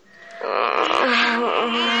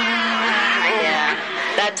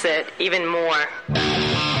That's it, even more.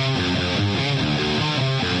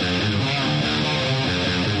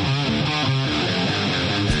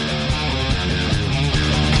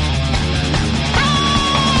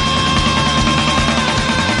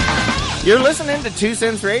 You're listening to Two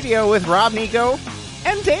Cents Radio with Rob, Nico,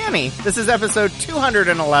 and Danny. This is episode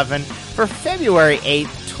 211 for February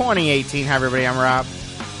 8th, 2018. Hi, everybody. I'm Rob.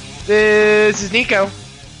 This is Nico.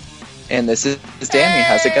 And this is Danny.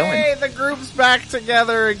 How's it going? Hey, the group's back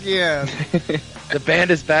together again. The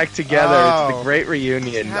band is back together. It's the great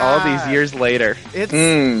reunion all these years later.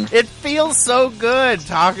 It feels so good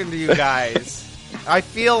talking to you guys. I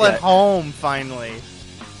feel at home, finally.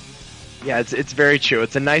 Yeah, it's very true.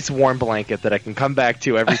 It's a nice warm blanket that I can come back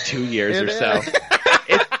to every 2 years or so.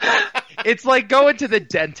 It's like going to the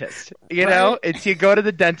dentist, you know? It's you go to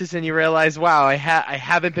the dentist and you realize, wow, I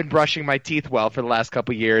haven't been brushing my teeth well for the last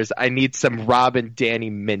couple years. I need some Rob and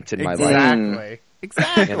Danny mint in my life.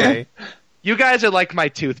 Exactly. You guys are like my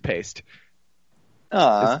toothpaste.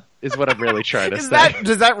 Is what I'm really trying to say.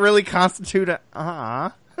 Does that really constitute a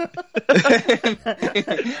I'm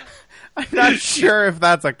not sure if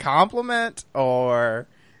that's a compliment or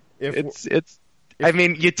if it's. I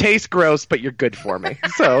mean, you taste gross, but you're good for me.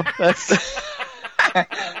 So that's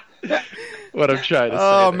what I'm trying to say.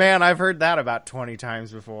 Oh man, I've heard that about 20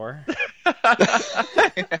 times before.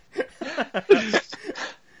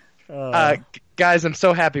 Guys, I'm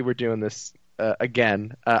so happy we're doing this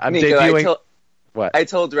again. I'm Nico, debuting. What? I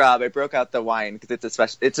told Rob I broke out the wine because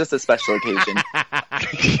it's just a special occasion.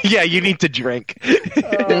 Yeah, you need to drink. You're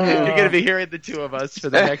going to be hearing the two of us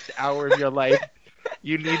for the next hour of your life.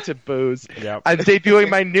 You need to booze. Yep. I'm debuting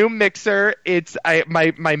my new mixer.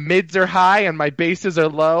 My mids are high and my basses are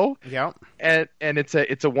low. Yep. And it's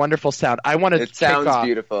a wonderful sound. I want to. It sounds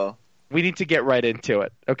beautiful. We need to get right into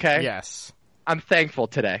it. Okay. Yes. I'm thankful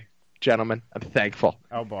today, gentlemen. I'm thankful.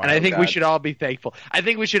 Oh boy. And I think we should all be thankful. I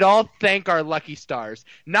think we should all thank our lucky stars,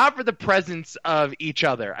 not for the presence of each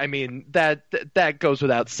other. I mean, that goes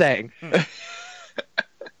without saying.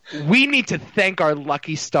 We need to thank our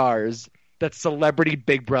lucky stars that Celebrity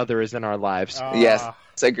Big Brother is in our lives. Yes,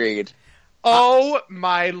 agreed. Oh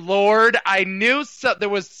my lord, I knew there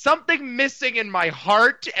was something missing in my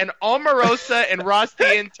heart, and Omarosa and Ross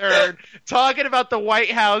the Intern talking about the White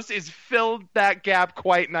House is filled that gap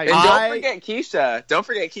quite nicely. And don't forget Keisha. Don't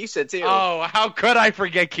forget Keisha, too. Oh, how could I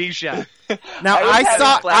forget Keisha? Now,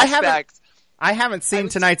 I haven't seen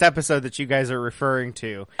was- tonight's episode that you guys are referring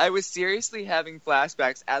to. I was seriously having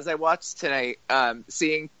flashbacks as I watched tonight,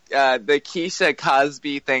 seeing the Keisha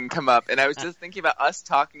Cosby thing come up, and I was just thinking about us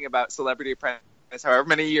talking about Celebrity Apprentice however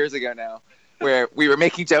many years ago now, where we were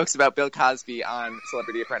making jokes about Bill Cosby on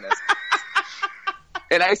Celebrity Apprentice.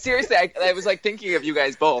 And I seriously, I was like thinking of you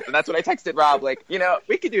guys both, and that's when I texted Rob, like,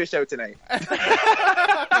 we could do a show tonight.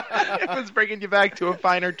 It was bringing you back to a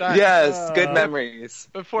finer time. Yes, good memories.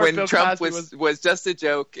 Before when Bill Trump Cosby was just a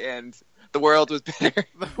joke and the world was better.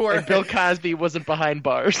 And Bill Cosby wasn't behind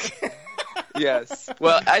bars. Yes.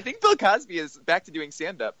 Well, I think Bill Cosby is back to doing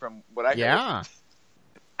stand-up from what I heard. Yeah.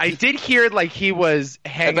 I did hear like he was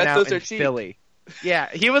hanging out in cheap. Philly. Yeah,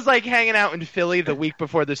 he was like hanging out in Philly the week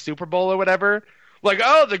before the Super Bowl or whatever. Like,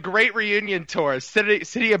 oh, the great reunion tour,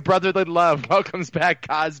 City of Brotherly Love welcomes back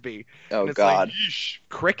Cosby. Oh, and it's God. like, yeesh,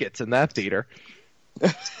 crickets in that theater.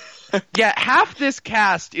 Yeah, half this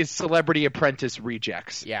cast is Celebrity Apprentice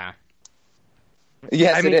rejects. Yeah.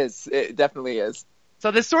 Yes, it is. It definitely is.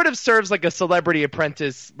 So this sort of serves like a Celebrity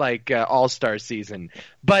Apprentice like all-star season.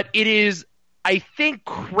 But it is, I think,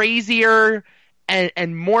 crazier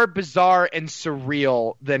and more bizarre and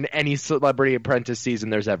surreal than any Celebrity Apprentice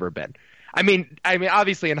season there's ever been. I mean,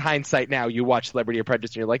 obviously, in hindsight now, you watch Celebrity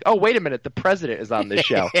Apprentice and you're like, oh, wait a minute, the president is on this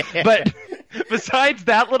show. But besides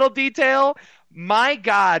that little detail, my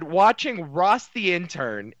God, watching Ross the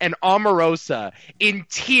Intern and Omarosa in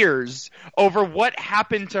tears over what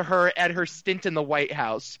happened to her at her stint in the White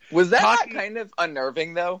House. Was that kind of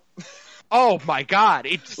unnerving, though? Oh, my God.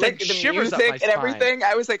 It sent like the shivers music up my and spine. everything.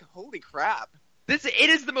 I was like, holy crap. It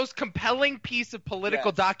is the most compelling piece of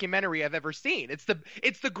political documentary I've ever seen. It's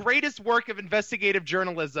the greatest work of investigative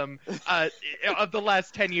journalism of the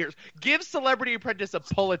last 10 years. Give Celebrity Apprentice a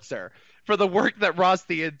Pulitzer for the work that Ross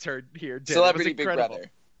the Intern here did. Celebrity Big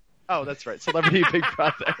Brother. Oh, that's right. Celebrity Big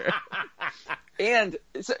Brother. And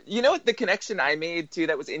so, you know what the connection I made too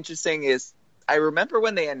that was interesting is I remember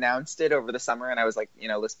when they announced it over the summer and I was like,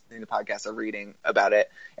 listening to podcasts or reading about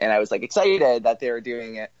it and I was like excited that they were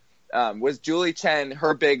doing it. Was Julie Chen,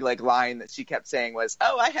 her big line that she kept saying was,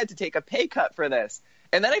 oh, I had to take a pay cut for this.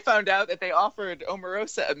 And then I found out that they offered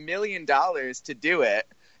Omarosa $1 million to do it,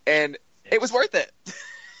 and it was worth it.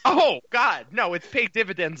 Oh, God, no, it's paid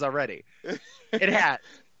dividends already. It has.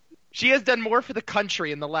 She has done more for the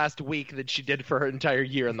country in the last week than she did for her entire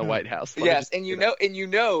year in the White House. Yes, and you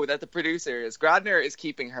know that the producers, Grodner is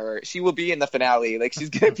keeping her. She will be in the finale. Like, she's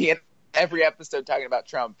going to be in every episode talking about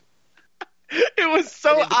Trump. It was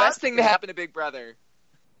so the best thing to happen to Big Brother.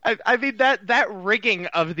 I mean, that rigging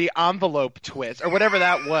of the envelope twist, or whatever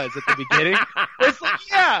that was at the beginning, was like,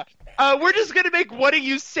 yeah, we're just going to make one of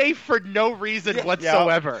you safe for no reason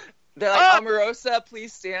whatsoever. They're like, Omarosa,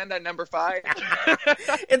 please stand at number 5.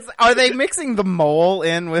 Are they mixing the mole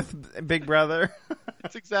in with Big Brother?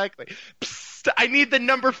 It's exactly. Psst, I need the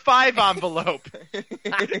number 5 envelope.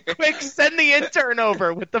 Quick, send the intern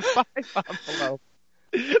over with the 5 envelope.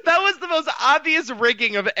 That was the most obvious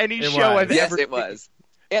rigging of any show I've ever seen. Yes, it was.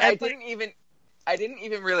 And I didn't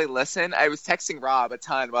even really listen. I was texting Rob a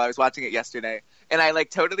ton while I was watching it yesterday, and I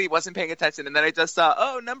totally wasn't paying attention. And then I just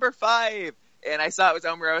saw, number 5. And I saw it was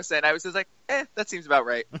Omarosa, and I was just like, that seems about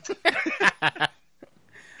right.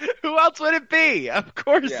 Who else would it be? Of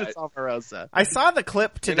course it's Omarosa. I saw the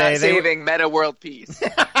clip today. Saving meta world peace.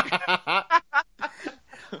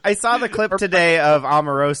 I saw the clip today of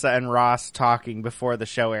Omarosa and Ross talking before the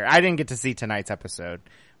show aired. I didn't get to see tonight's episode,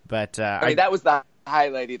 but I mean, that was the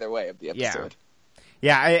highlight either way of the episode.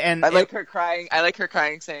 Yeah, I like her crying. I like her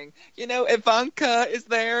crying, saying, Ivanka is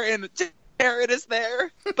there and Jared is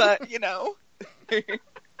there, but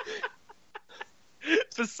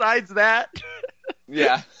Besides that,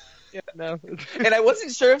 yeah, no. And I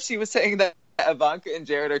wasn't sure if she was saying that Ivanka and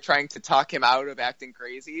Jared are trying to talk him out of acting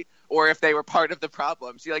crazy, or if they were part of the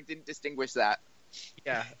problem. She didn't distinguish that.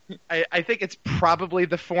 Yeah, I think it's probably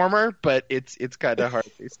the former, but it's kind of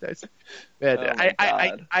hard these days. But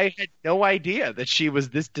I had no idea that she was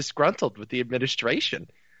this disgruntled with the administration.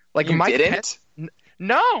 Like, you Mike didn't? Pence,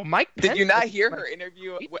 no, Mike Pence. Did you not hear her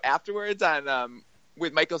interview afterwards on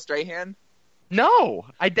with Michael Strahan? No,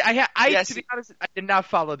 to be honest, I did not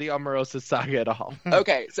follow the Omarosa saga at all.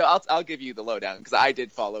 Okay, so I'll give you the lowdown because I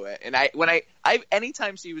did follow it, and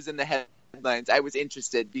anytime she was in the headlines, I was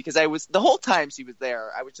interested because the whole time she was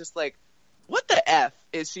there, I was just like, what the F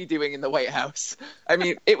is she doing in the White House? I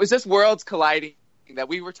mean, it was just worlds colliding that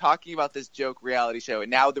we were talking about this joke reality show, and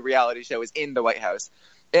now the reality show is in the White House,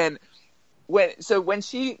 and when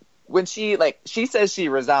she says she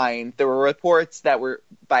resigned, there were reports that were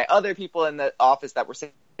by other people in the office that were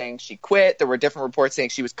saying she quit. There were different reports saying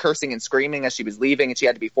she was cursing and screaming as she was leaving, and she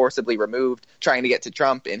had to be forcibly removed trying to get to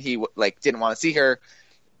Trump, and he didn't want to see her.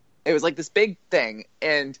 It was this big thing,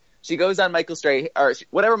 and she goes on Michael Strahan, or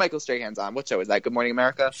whatever Michael Strahan's on. What show is that? Good Morning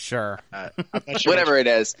America? Sure. Whatever it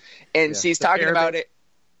is. And she's talking about it.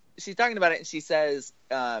 She's talking about it, and she says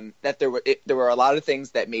that there were a lot of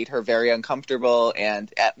things that made her very uncomfortable.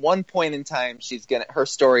 And at one point in time, her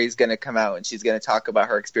story is gonna come out, and she's gonna talk about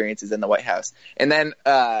her experiences in the White House. And then,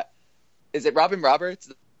 is it Robin Roberts?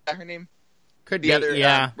 Is that her name? Could be. Other,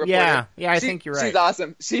 yeah. I think you're right. She's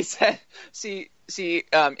awesome. She said she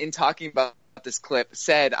in talking about this clip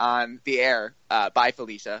said on the air, "Bye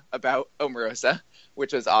Felicia" about Omarosa,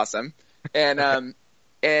 which was awesome. And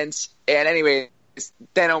anyway.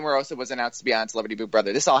 Then Omarosa was announced to be on Celebrity Big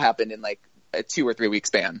Brother. This all happened in a 2 or 3 week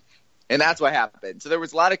span. And that's what happened. So there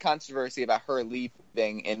was a lot of controversy about her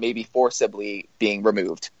leaving and maybe forcibly being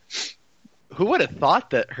removed. Who would have thought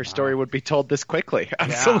that her story would be told this quickly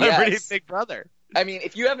on Celebrity Big Brother? I mean,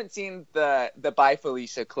 if you haven't seen the Bye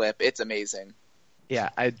Felicia clip, it's amazing. Yeah,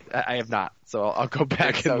 I have not. So I'll go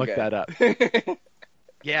back and look that up.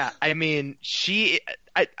 Yeah, I mean,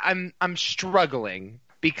 I'm struggling.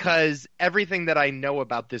 Because everything that I know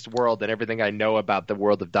about this world and everything I know about the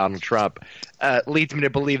world of Donald Trump leads me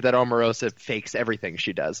to believe that Omarosa fakes everything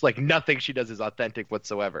she does. Nothing she does is authentic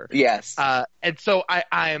whatsoever. Yes. And so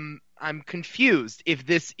I'm confused if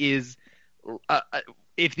this is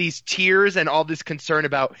if these tears and all this concern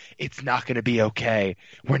about it's not going to be okay,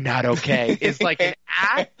 we're not okay, is an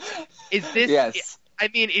act. Is this? Yes. I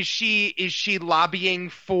mean, is she lobbying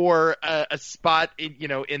for a spot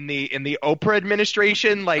in the Oprah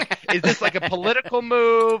administration? Is this a political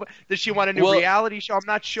move? Does she want a new reality show? I'm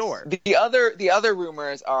not sure. The other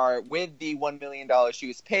rumors are with the $1 million she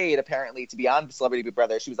was paid apparently to be on Celebrity Big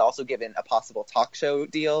Brother. She was also given a possible talk show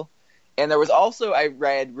deal, and there was also I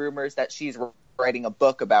read rumors that she's writing a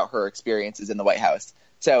book about her experiences in the White House.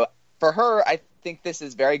 So for her, I think this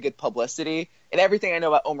is very good publicity. And everything I know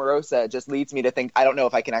about Omarosa just leads me to think, I don't know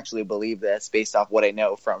if I can actually believe this based off what I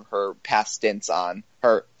know from her past stints on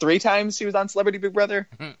her 3 times she was on Celebrity Big Brother.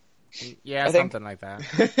 Yeah, I think- something like that.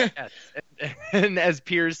 Yes. And as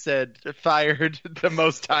Piers said, fired the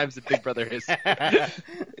most times in Big Brother history.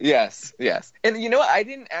 Yes. And you know what? I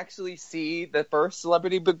didn't actually see the first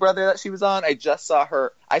Celebrity Big Brother that she was on. I just saw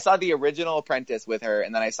her. I saw the original Apprentice with her,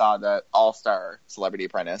 and then I saw the All-Star Celebrity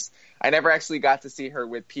Apprentice. I never actually got to see her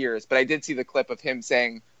with Piers, but I did see the clip of him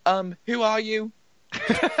saying, who are you?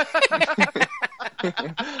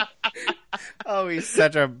 Oh, he's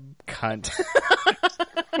such a cunt.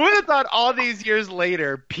 Who would have thought all these years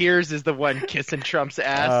later, Piers is the one kissing Trump's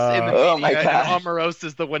ass in the Oh my media, gosh. and Omarosa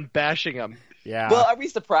is the one bashing him. Yeah. Well, are we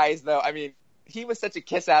surprised, though? I mean, he was such a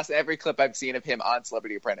kiss-ass in every clip I've seen of him on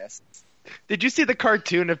Celebrity Apprentice. Did you see the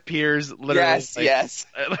cartoon of Piers literally Yes.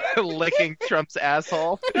 licking Trump's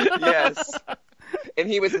asshole? Yes. And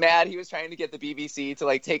he was mad. He was trying to get the BBC to,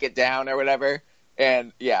 like, take it down or whatever.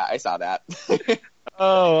 And, yeah, I saw that.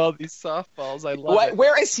 Oh, all these softballs. I love it.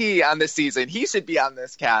 Where is he on this season? He should be on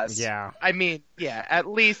this cast. yeah. I mean, yeah, at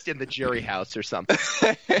least in the jury house or something.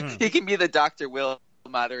 He can be the Dr. Will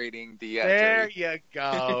moderating the There jury. you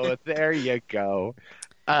go. There you go.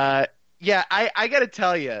 Yeah, I got to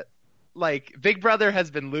tell you, like, Big Brother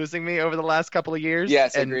has been losing me over the last couple of years.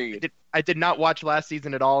 Yes, and agreed. I did not watch last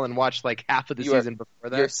season at all and watched like half of the season before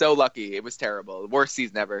that. You're so lucky. It was terrible. The worst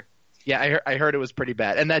season ever. Yeah, I heard it was pretty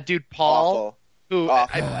bad. And that dude Paul, Awful. who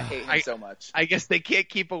Awful. I hate him so much. I guess they can't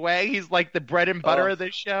keep away. He's like the bread and butter Oh. of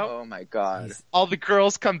this show. Oh, my God. All the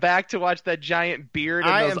girls come back to watch that giant beard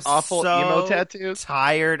and I those am awful so emo tattoos.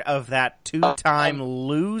 tired of that two-time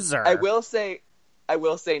loser. I will say,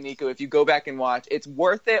 Nico, if you go back and watch, it's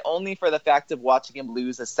worth it only for the fact of watching him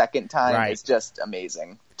lose a second time. Right. It's just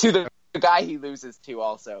amazing. To the guy he loses to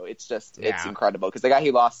also, it's just, it's Yeah. incredible. Because the guy he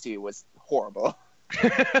lost to was horrible.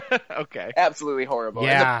 Okay. Absolutely horrible.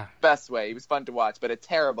 Yeah. In the best way. He was fun to watch, but a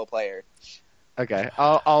terrible player. Okay.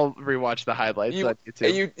 I'll rewatch the highlights on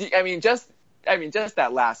YouTube. I mean, just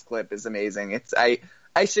that last clip is amazing. It's I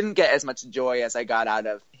shouldn't get as much joy as I got out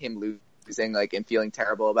of him losing, like, and feeling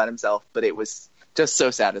terrible about himself, but it was just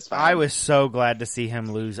so satisfying. I was so glad to see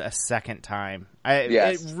him lose a second time.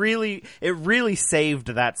 Yes. It really saved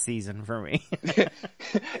that season for me.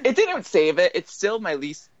 It didn't save it. It's still my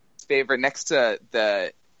least favorite next to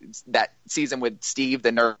that season with Steve,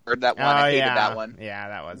 the nerd, that one. I hated that one. Yeah,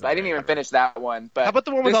 that was. I didn't even finish that one. But How about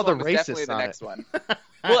the one with this all the was racists definitely the on next it? one.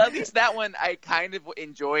 Well, at least that one I kind of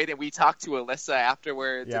enjoyed, and we talked to Alyssa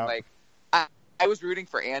afterwards, Yep. and like I was rooting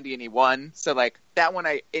for Andy, and he won. So like that one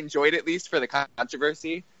I enjoyed at least for the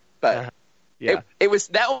controversy, but. Yeah. It was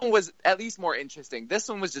that one was at least more interesting. This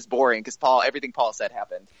one was just boring because everything Paul said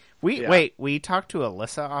happened. We talked to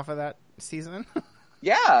Alyssa off of that season.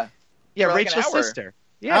 Yeah, Yeah, for like an Rachel's hour. sister.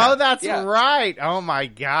 Yeah. Oh, that's Yeah. right. Oh my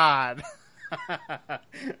god.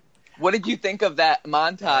 What did you think of that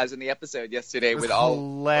montage in the episode yesterday with all of the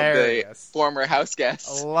hilarious. former house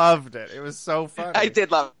guests? Loved it. It was so funny. I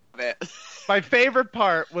did love it. My favorite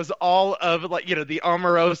part was all of, like, you know, the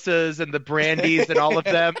Omarosas and the Brandys and all of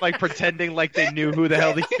them, like, pretending like they knew who the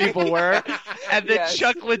hell these people were. And then Yes.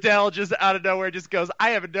 Chuck Liddell just out of nowhere just goes, I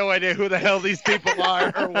have no idea who the hell these people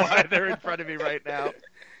are or why they're in front of me right now.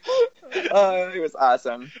 It was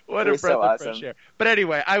awesome. What It a was breath so of awesome. fresh air. But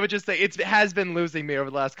anyway, I would just say it has been losing me over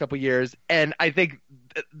the last couple years, and I think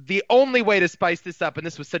the only way to spice this up, and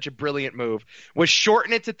this was such a brilliant move, was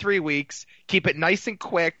shorten it to 3 weeks, keep it nice and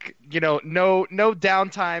quick, you know, no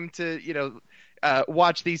downtime to, you know,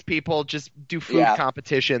 watch these people just do food Yeah.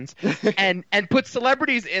 competitions, and put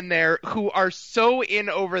celebrities in there who are so in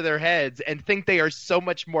over their heads and think they are so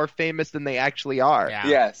much more famous than they actually are. Yeah.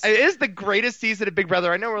 Yes. It is the greatest season of Big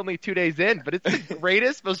Brother. I know we're only 2 days in, but it's the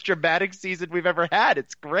greatest, most dramatic season we've ever had.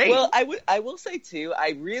 It's great. Well, I will say too,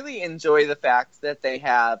 I really enjoy the fact that they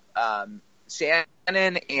have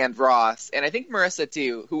Shannon and Ross, and I think Marissa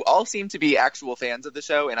too, who all seem to be actual fans of the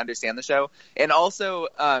show and understand the show, and also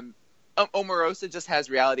Omarosa just has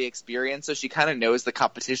reality experience, so she kind of knows the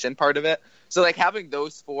competition part of it. So like having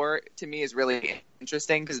those four to me is really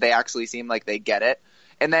interesting because they actually seem like they get it.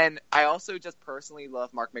 And then I also just personally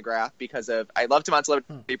love Mark McGrath because I loved him on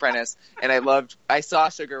Celebrity Apprentice, and I saw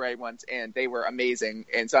Sugar Ray once, and they were amazing,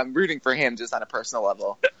 and so I'm rooting for him just on a personal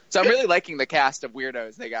level. So I'm really liking the cast of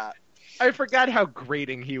weirdos they got. I forgot how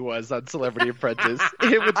grating he was on Celebrity Apprentice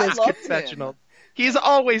with I those loved confessionals. He's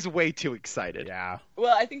always way too excited. Yeah.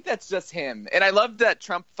 Well, I think that's just him, and I love that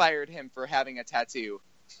Trump fired him for having a tattoo.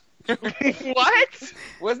 What?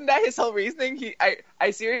 Wasn't that his whole reasoning?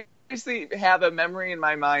 I seriously have a memory in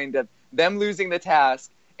my mind of them losing the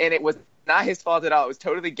task, and it was not his fault at all. It was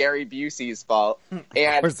totally Gary Busey's fault. And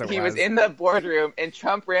course it he was was. in the boardroom, and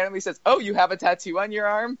Trump randomly says, "Oh, you have a tattoo on your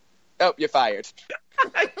arm? Oh, you're fired."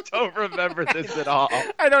 don't remember this at all.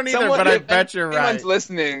 I don't either, but I bet you're if right. anyone's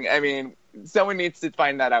listening, I mean, someone needs to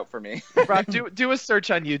find that out for me. Rob, do a search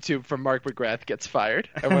on YouTube for Mark McGrath gets fired.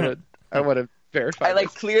 I want to verify. I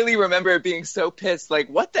clearly remember being so pissed. Like,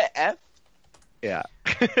 what the F? Yeah.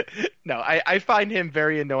 No, I find him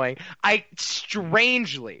very annoying. I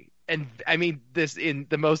strangely, and I mean this in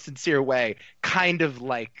the most sincere way, kind of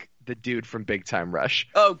like the dude from Big Time Rush.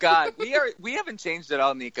 Oh God, we haven't changed at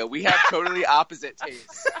all, Nico. We have totally opposite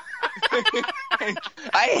tastes.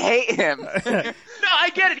 I hate him. No, I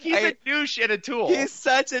get it. He's a douche and a tool. He's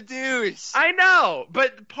such a douche. I know,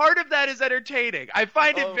 but part of that is entertaining. I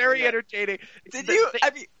find it very entertaining.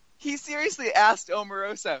 I mean, he seriously asked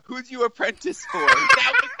Omarosa, "Who'd you apprentice for?"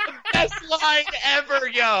 That was the best line ever,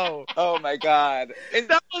 yo. Oh my God, and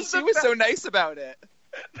she was so nice about it.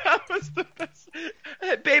 That was the best.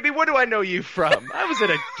 Hey, baby, where do I know you from? I was at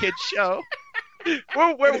a kid show. Who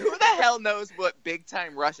the hell knows what Big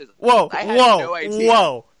Time Rush is? Whoa, I had no idea.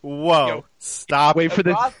 whoa. Yo, Stop. Wait for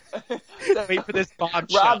this. Rob, Wait for this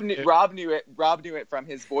bombshell. Rob knew it. Rob knew it from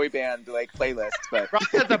his boy band playlist. But Rob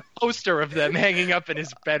has a poster of them hanging up in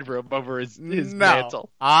his bedroom over his No, mantle.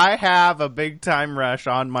 I have a Big Time Rush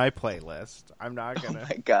on my playlist. I'm not gonna. oh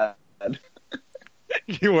my God.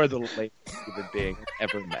 You are the latest human being I've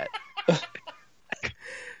ever met.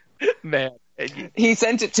 Man. He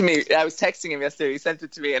sent it to me. I was texting him yesterday. He sent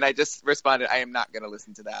it to me, and I just responded, I am not going to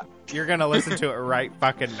listen to that. You're gonna listen to it right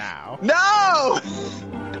fucking now. No!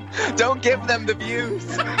 Don't give them the views.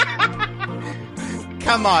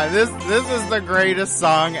 Come on, this is the greatest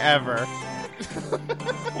song ever.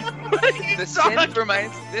 The synth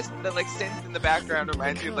reminds the synth in the background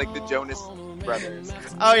reminds me of the Jonas Brothers.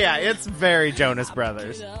 Oh yeah, it's very Jonas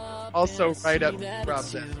Brothers. Also, right up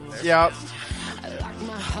Rob's end there. Yep.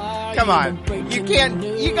 Come on, you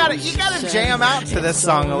gotta jam out to this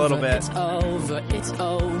song a little bit. It's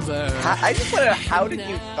over. I just want to know, how did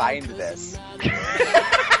you find this?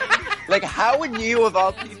 How would you, of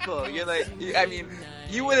all people,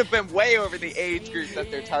 you would have been way over the age group that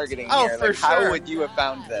they're targeting Oh, here. for How sure. would you have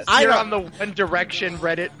found this? You're on the One Direction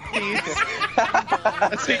Reddit feed.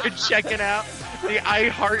 That's what you're checking out. The I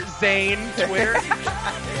Heart Zane Twitter.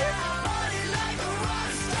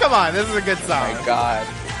 Come on, this is a good Oh song. my God.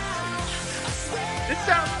 This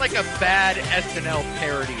sounds like a bad SNL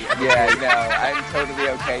parody. Yeah, I know. I'm totally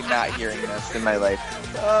okay not hearing this in my life.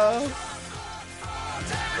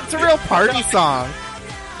 It's a real party song.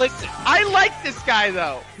 Listen, I like this guy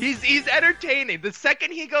though. He's entertaining. The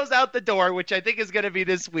second he goes out the door, which I think is going to be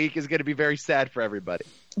this week, is going to be very sad for everybody.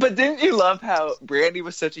 But didn't you love how Brandy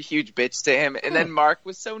was such a huge bitch to him, and then Mark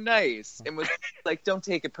was so nice and was like, "Don't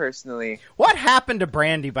take it personally." What happened to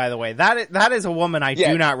Brandy, by the way? That is a woman I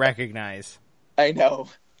Yeah. do not recognize. I know.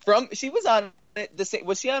 She was on it the same.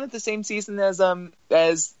 Was she on it the same season as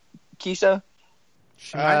Keisha?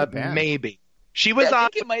 She might have been. Maybe she was I on.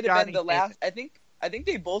 think it might have Johnny been the last. I think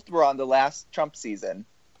they both were on the last Trump season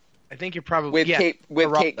I think you're probably with Kate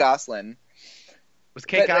Geraldo. Goslin. Was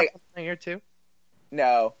Kate but, Goslin here too?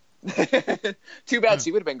 No. Too bad.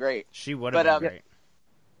 She would have been great. She would have But, been great.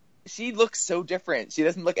 She looks so different. She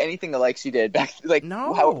doesn't look anything like she did back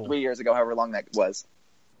No. 3 years ago, however long that was.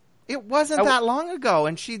 It wasn't that long ago,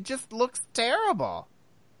 and she just looks terrible.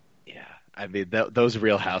 Yeah, I mean those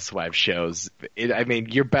Real Housewives shows.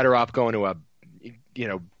 You're better off going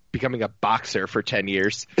to becoming a boxer for 10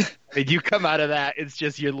 years. I mean, you come out of that, it's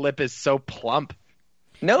just your lip is so plump.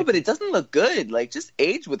 No, but it doesn't look good. Just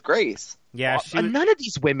age with grace. Yeah, None of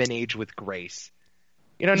these women age with grace.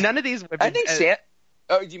 None of these women. I think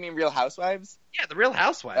Oh, do you mean Real Housewives? Yeah, the Real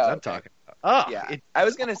Housewives. Oh, I'm okay. talking about. Oh, Yeah. I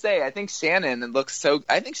was gonna say, I think Shannon looks so.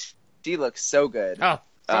 I think she looks so good.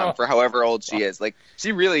 For however old she is.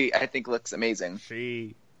 She really, I think, looks amazing.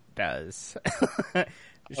 She does.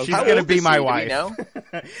 She's How gonna old be is my she? Do we wife. know?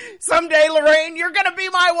 Someday, Lorraine, you're gonna be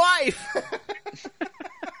my wife.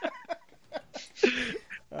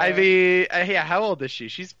 How old is she?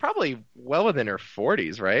 She's probably well within her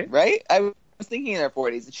 40s, right? Right? I was thinking in her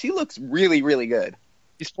 40s. She looks really, really good.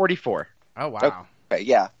 She's 44. Oh wow. Okay,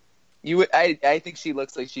 yeah. I think she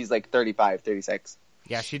looks like she's 35, 36.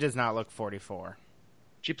 Yeah, she does not look 44.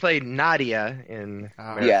 She played Nadia in.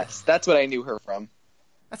 Yes, that's what I knew her from.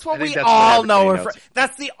 That's what I think we that's what all know her everybody for.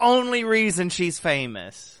 That's the only reason she's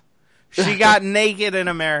famous. She got naked in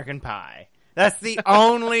American Pie. That's the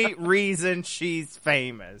only reason she's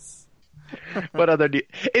famous. What other?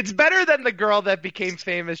 It's better than the girl that became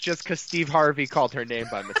famous just because Steve Harvey called her name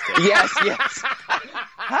by mistake. Yes.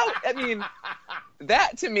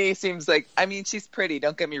 That to me seems like, she's pretty,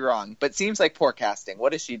 don't get me wrong, but seems like poor casting.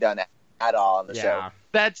 What has she done at all on the show?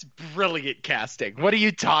 That's brilliant casting. What are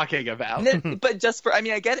you talking about? But just for, I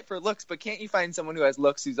mean, I get it for looks, but can't you find someone who has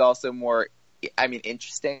looks who's also more, I mean,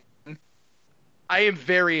 interesting? I am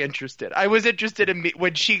very interested. I was interested in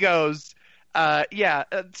when she goes,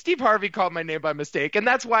 Steve Harvey called my name by mistake, and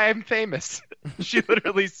that's why I'm famous. She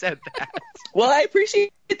literally said that. Well, I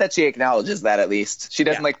appreciate that she acknowledges that at least. She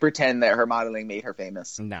doesn't pretend that her modeling made her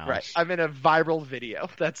famous. No. Right. I'm in a viral video.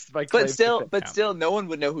 That's my claim. But still, no one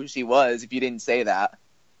would know who she was if you didn't say that.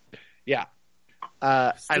 Yeah.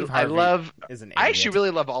 Steve I Harvey is an I idiot. actually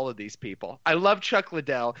really love all of these people. I love Chuck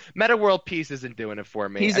Liddell. Meta World Peace isn't doing it for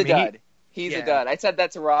me. He's a dud. He's a dud. I said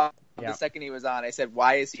that to Rob the second he was on. I said,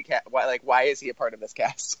 why is he a part of this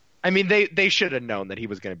cast? I mean, they should have known that he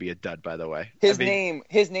was going to be a dud, by the way. His name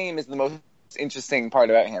is the most interesting part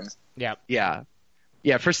about him. Yeah. Yeah.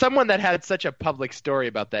 Yeah, for someone that had such a public story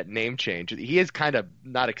about that name change, he is kind of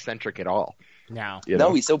not eccentric at all. No. You know?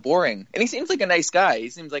 No, he's so boring. And he seems like a nice guy. He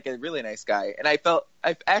seems like a really nice guy. And I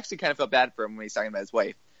actually kind of felt bad for him when he's talking about his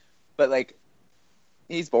wife. But,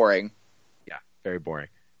 he's boring. Yeah, very boring.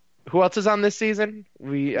 Who else is on this season?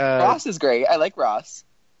 Ross is great. I like Ross.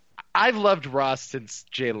 I've loved Ross since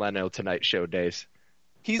Jay Leno Tonight Show days.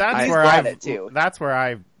 He's That's where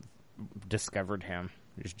I discovered him.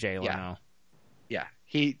 Is Jay Leno. Yeah.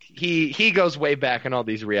 He goes way back in all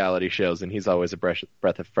these reality shows, and he's always a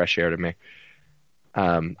breath of fresh air to me.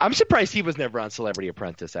 I'm surprised he was never on Celebrity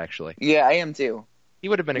Apprentice, actually. Yeah, I am too. He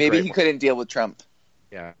would have been Maybe great he one. couldn't deal with Trump.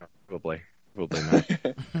 Yeah, probably not.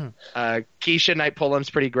 Keisha Knight Pullum's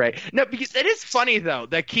pretty great. No, because it is funny though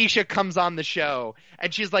that Keisha comes on the show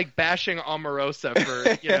and she's like bashing Omarosa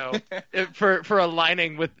for for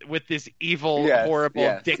aligning with this evil,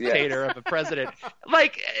 horrible dictator of a president.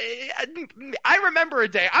 Like, I remember a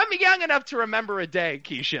day. I'm young enough to remember a day,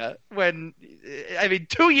 Keisha, when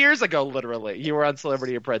 2 years ago, literally, you were on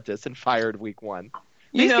Celebrity Apprentice and fired week 1.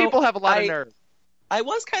 These people have a lot of nerve. I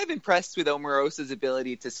was kind of impressed with Omarosa's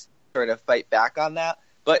ability to sort of fight back on that.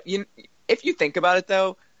 But if you think about it,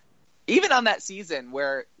 though, even on that season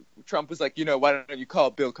where Trump was like, why don't you call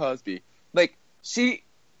Bill Cosby? Like, she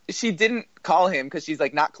didn't call him because she's,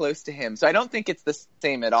 not close to him. So I don't think it's the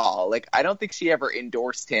same at all. Like, I don't think she ever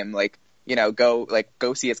endorsed him,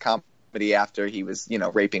 go see his comedy after he was,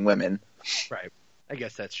 raping women. Right. I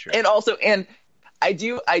guess that's true. And also, I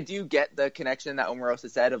do get the connection that Omarosa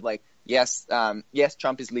said of yes,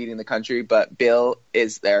 Trump is leading the country, but Bill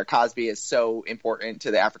is there. Cosby is so important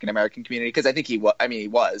to the African American community because I think he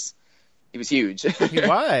was huge. He was.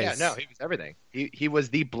 Yeah, no, he was everything. He was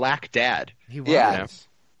the black dad. He was. Yeah.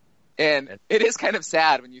 And it is kind of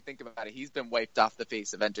sad when you think about it. He's been wiped off the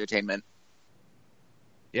face of entertainment.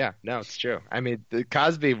 Yeah, no, it's true.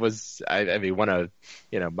 Cosby was, one of,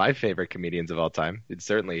 my favorite comedians of all time. It's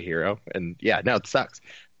certainly a hero. And yeah, no, it sucks.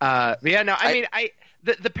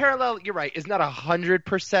 The parallel, you're right, is not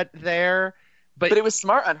 100% there. But it was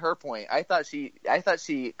smart on her point. I thought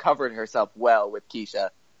she covered herself well with Keisha.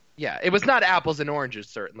 Yeah, it was not apples and oranges,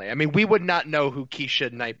 certainly. We would not know who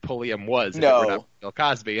Keisha Knight Pulliam was if it were not Bill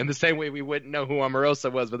Cosby, in the same way we wouldn't know who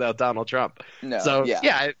Omarosa was without Donald Trump. No, so,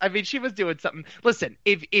 she was doing something. Listen,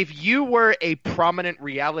 if you were a prominent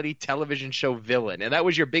reality television show villain, and that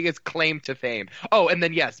was your biggest claim to fame, and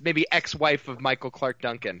then, yes, maybe ex-wife of Michael Clark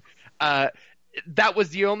Duncan, that was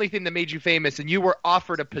the only thing that made you famous, and you were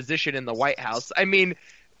offered a position in the White House.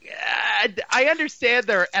 I understand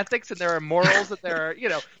there are ethics and there are morals and there are,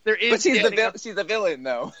 there is. But she's a villain,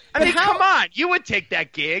 though. Come on, you would take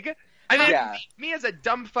that gig. Me as a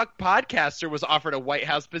dumb fuck podcaster was offered a White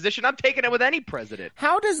House position. I'm taking it with any president.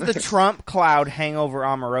 How does the Trump cloud hang over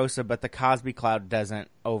Omarosa, but the Cosby cloud doesn't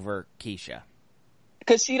over Keisha?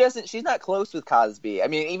 Because she's not close with Cosby.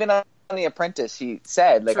 Even on The Apprentice, she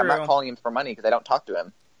said, I'm not calling him for money because I don't talk to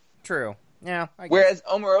him. True. Yeah. Whereas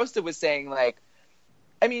Omarosa was saying,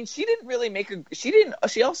 she didn't really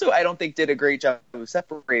she also, I don't think, did a great job of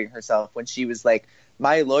separating herself when she was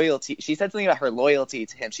my loyalty. She said something about her loyalty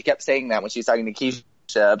to him. She kept saying that when she was talking to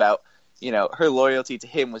Keisha about, her loyalty to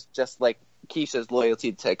him was just like Keisha's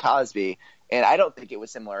loyalty to Cosby. And I don't think it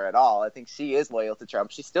was similar at all. I think she is loyal to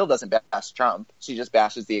Trump. She still doesn't bash Trump. She just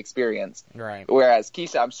bashes the experience. Right. Whereas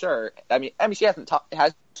Keisha, I'm sure, she hasn't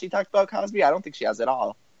has she talked about Cosby? I don't think she has at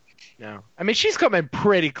all. No. She's coming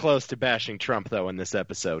pretty close to bashing Trump, though, in this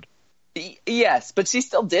episode. Yes, but she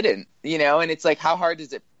still didn't, and it's how hard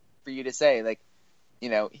is it for you to say,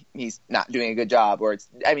 he's not doing a good job, or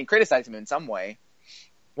criticize him in some way.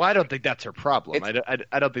 Well, I don't think that's her problem.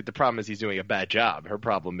 I don't think the problem is he's doing a bad job. Her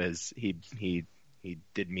problem is he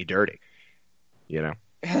did me dirty,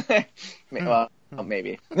 Well,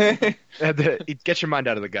 maybe. Get your mind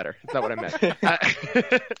out of the gutter. That's not what I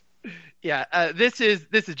meant. Yeah, this is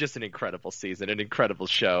just an incredible season, an incredible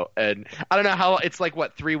show, and I don't know how it's like.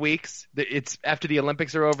 What, 3 weeks? It's after the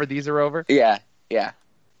Olympics are over. These are over. Yeah.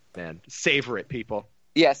 Man, savor it, people.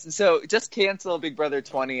 Yes. So just cancel Big Brother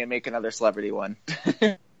 20 and make another celebrity one.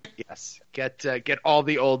 Yes, get all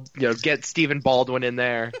the old, get Stephen Baldwin in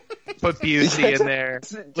there, put Busey in there,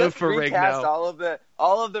 Lou Just recast Ferrigno,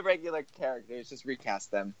 all of the regular characters. Just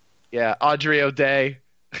recast them. yeah, Audrey O'Day.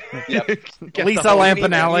 Yep. Lisa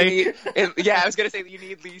Lampanelli. I was gonna say that you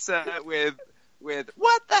need Lisa with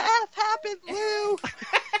what the F happened, Lou?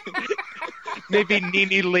 Maybe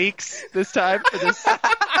Nene Leakes this time for this.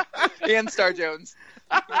 And Star Jones.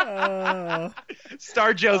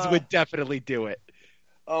 Star Jones would definitely do it.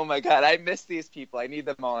 Oh my god, I miss these people. I need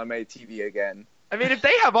them all on my TV again. I mean, if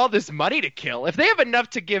they have all this money to kill, if they have enough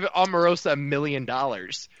to give Omarosa $1 million,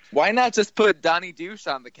 why not just put Donnie Douche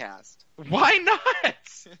on the cast? why not?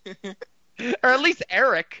 Or at least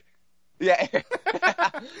Eric. Yeah.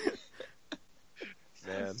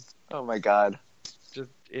 Man, Oh my god. just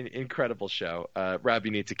incredible show. Rob,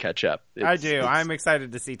 you need to catch up. I do. I'm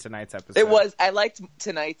excited to see tonight's episode. I liked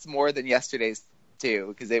tonight's more than yesterday's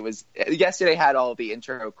too, because yesterday had all the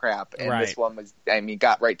intro crap, and Right. this one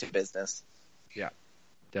got right to business. Yeah,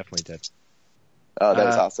 definitely did. Oh, that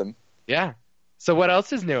was awesome. Yeah. So what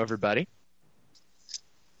else is new, everybody?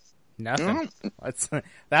 Nothing.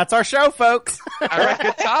 That's our show, folks. All right,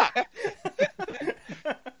 good talk.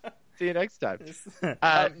 See you next time.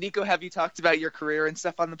 Nico, have you talked about your career and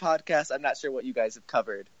stuff on the podcast? I'm not sure what you guys have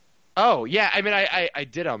covered. Oh, yeah. I mean, I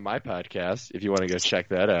did on my podcast, if you want to go check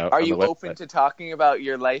that out. Are on the you open website. to talking about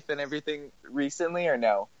your life and everything recently, or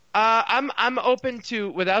no? I'm open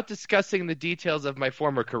to, without discussing the details of my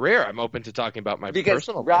former career, I'm open to talking about my Because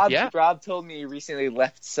personal life. Yeah. Rob told me you recently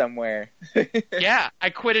left somewhere. Yeah, I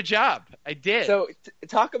quit a job. I did. So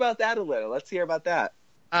talk about that a little. Let's hear about that.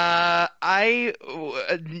 I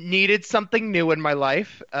needed something new in my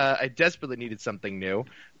life. I desperately needed something new.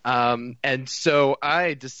 And so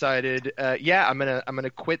I decided, I'm gonna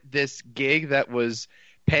quit this gig that was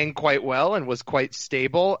paying quite well and was quite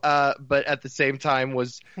stable, but at the same time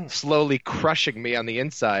was slowly crushing me on the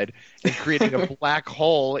inside and creating a black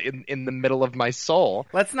hole in the middle of my soul.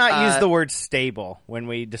 Let's not use the word stable when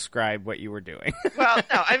we describe what you were doing. Well,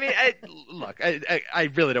 no, I mean, I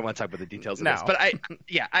really don't want to talk about the details of this, but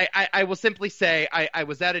I will simply say I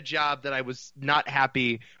was at a job that I was not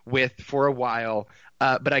happy with for a while,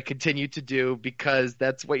 but I continued to do because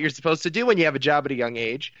that's what you're supposed to do when you have a job at a young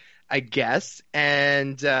age, I guess.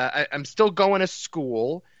 And I'm still going to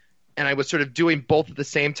school, and I was sort of doing both at the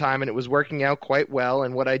same time, and it was working out quite well.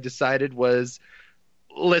 And what I decided was,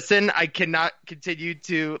 listen, I cannot continue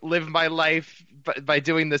to live my life by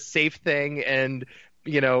doing the safe thing and,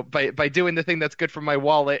 by doing the thing that's good for my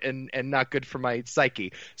wallet and not good for my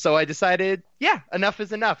psyche. So I decided, enough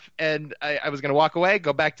is enough. And I was going to walk away,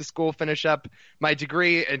 go back to school, finish up my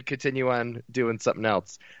degree, and continue on doing something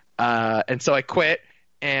else. And so I quit,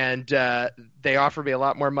 and they offered me a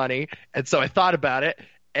lot more money. And so I thought about it,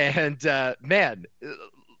 and man,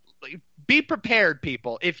 be prepared,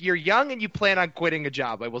 people. If you're young and you plan on quitting a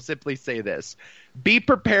job, I will simply say this. Be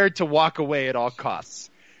prepared to walk away at all costs,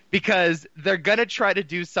 because they're going to try to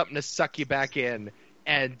do something to suck you back in.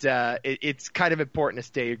 And it's kind of important to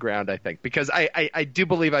stay your ground, I think, because I do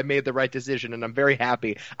believe I made the right decision, and I'm very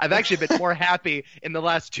happy. I've actually been more happy in the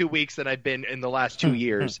last 2 weeks than I've been in the last 2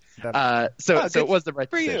 years. So it was the right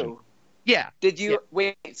decision. You. Yeah. Did you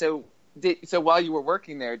wait? So while you were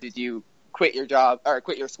working there, did you quit your job or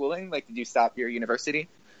quit your schooling? Like, did you stop your university?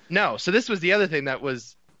 No. So this was the other thing that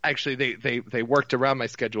was actually they worked around my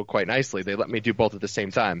schedule quite nicely. They let me do both at the same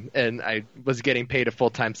time, and I was getting paid a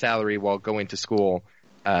full-time salary while going to school.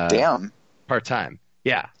 Damn. Part-time.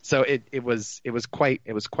 Yeah. So it was quite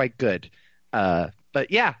good. But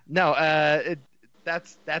yeah, no.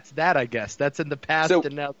 That's that, I guess. That's in the past,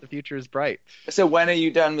 and now the future is bright. So when are you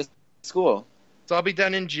done with school? So I'll be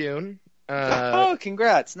done in June. Oh,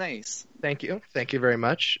 congrats! Nice. Thank you very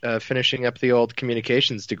much. Finishing up the old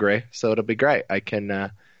communications degree, so it'll be great. I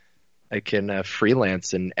can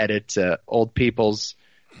freelance and edit old people's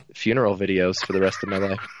funeral videos for the rest of my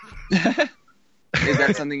life. Is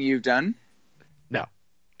that something you've done? No,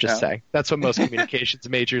 just saying. That's what most communications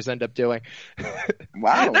majors end up doing.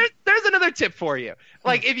 Wow. There's another tip for you.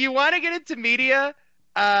 Like, if you want to get into media,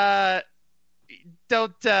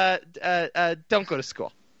 don't go to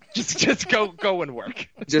school. Just go and work.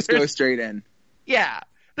 Just go straight in. Yeah.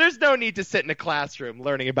 There's no need to sit in a classroom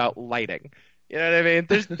learning about lighting. You know what I mean?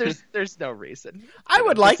 There's no reason. I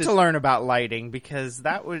would like to learn about lighting, because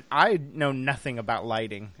I know nothing about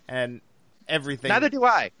lighting and everything. Neither do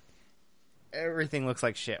I. everything looks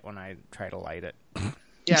like shit when I try to light it.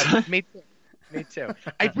 Yeah, me too. Me too.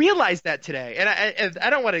 I realized that today, and I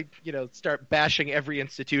don't want to start bashing every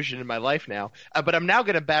institution in my life now, but I'm now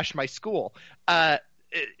going to bash my school. I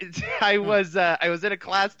was in a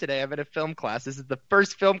class today. I'm in a film class. This is the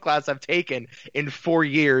first film class I've taken in 4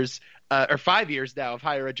 years or 5 years now of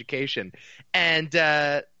higher education, and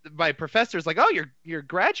my professor's like, "Oh, you're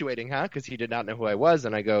graduating, huh?" Because he did not know who I was,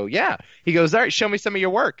 and I go, "Yeah." He goes, "All right, show me some of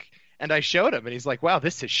your work." And I showed him, and he's like, "Wow,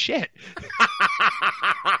 this is shit."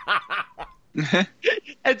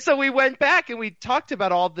 And so we went back and we talked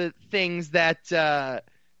about all the things that I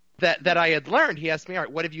had learned. He asked me, "All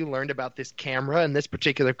right, what have you learned about this camera in this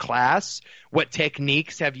particular class? What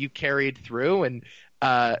techniques have you carried through? And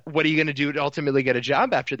what are you going to do to ultimately get a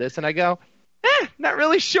job after this?" And I go, not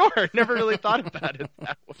really sure. Never really thought about it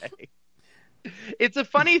that way. It's a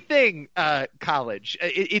funny thing, college.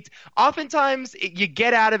 It's oftentimes you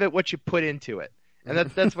get out of it what you put into it, and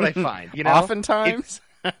that's what I find. Oftentimes.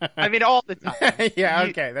 I mean, all the time. Yeah.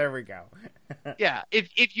 Okay. There we go. Yeah.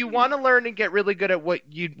 If you want to learn and get really good at what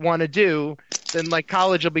you want to do, then like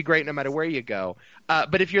college will be great no matter where you go.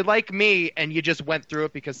 But if you're like me and you just went through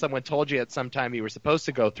it because someone told you at some time you were supposed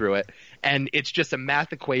to go through it, and it's just a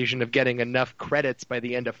math equation of getting enough credits by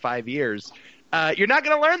the end of 5 years, you're not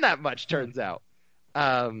going to learn that much. Turns out.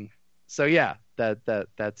 So yeah,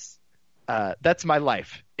 that's my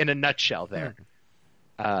life in a nutshell. There.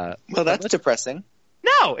 Well, that's depressing.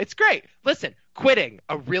 No, it's great. Listen, quitting,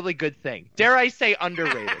 a really good thing. Dare I say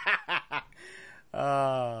underrated?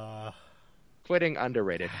 Quitting,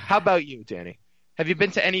 underrated. How about you, Danny? Have you been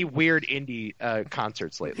to any weird indie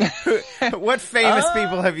concerts lately? What famous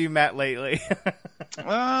people have you met lately?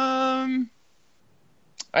 I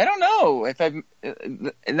don't know if I've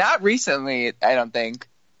not recently. I don't think.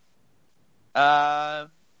 No,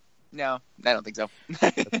 I don't think so.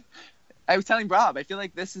 I was telling Rob, I feel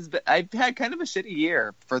like I've had kind of a shitty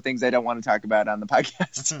year for things I don't want to talk about on the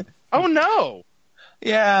podcast. Oh no!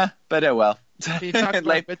 Yeah, but oh well. Can you talk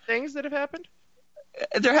about good things that have happened?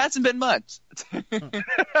 There hasn't been much.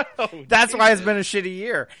 That's why it's been a shitty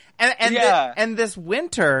year. And yeah. And this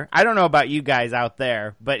winter, I don't know about you guys out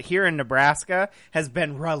there, but here in Nebraska has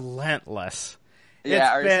been relentless.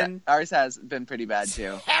 Yeah, ours has been pretty bad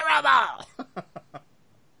too. Terrible.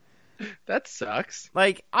 That sucks.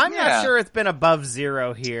 Like, I'm not sure it's been above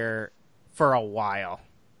zero here for a while.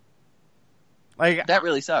 Like, that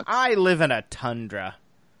really sucks. I live in a tundra.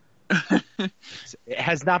 It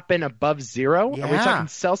has not been above zero? Yeah. Are we talking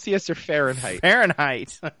Celsius or Fahrenheit?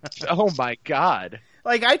 Fahrenheit. Oh my god.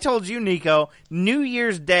 Like I told you, Nico, New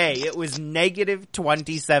Year's Day, it was negative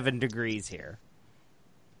 27 degrees here.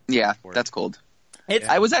 Yeah, that's cold. It's,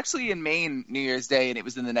 I was actually in Maine New Year's Day, and it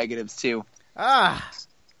was in the negatives too.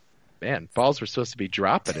 Man, balls were supposed to be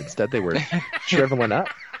dropping. Instead, they were shriveling up.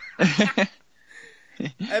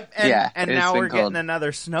 And now we're getting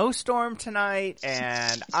another snowstorm tonight,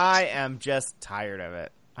 and I am just tired of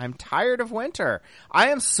it. I'm tired of winter. I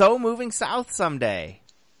am so moving south someday.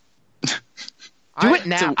 Do it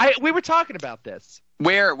now. We were talking about this.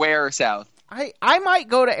 Where south? I might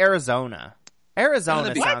go to Arizona.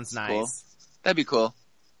 Arizona sounds nice. Cool. That'd be cool.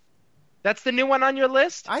 That's the new one on your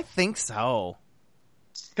list? I think so.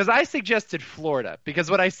 Because I suggested Florida.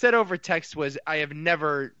 Because what I said over text was, I have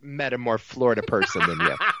never met a more Florida person than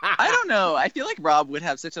you. I don't know. I feel like Rob would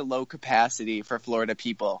have such a low capacity for Florida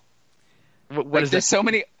people. What is there's so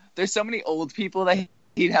many old people that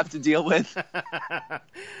he'd have to deal with.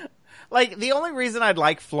 Like, the only reason I'd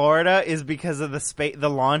like Florida is because of the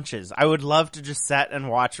launches. I would love to just sit and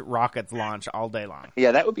watch rockets launch all day long.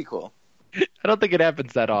 Yeah, that would be cool. I don't think it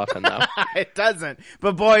happens that often, though. It doesn't.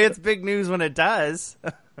 But boy, it's big news when it does.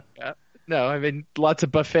 Yeah. No, I mean, lots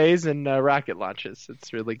of buffets and rocket launches.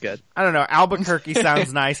 It's really good. I don't know. Albuquerque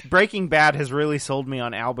sounds nice. Breaking Bad has really sold me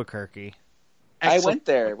on Albuquerque. I went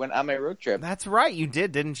there on my road trip. That's right. You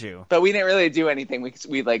did, didn't you? But we didn't really do anything.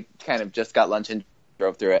 We like kind of just got lunch and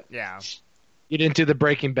drove through it. Yeah. You didn't do the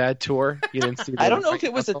Breaking Bad tour? You didn't see I don't know if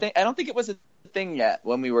it was a thing. I don't think it was a thing yet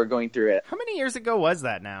when we were going through it. How many years ago was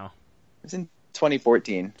that now? It was in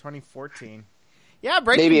 2014. 2014. Yeah,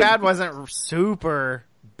 Breaking Bad wasn't super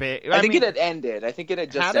big. I think it had ended. I think it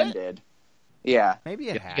had just ended. Yeah. Maybe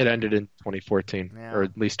it had. It ended in 2014, or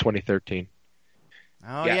at least 2013.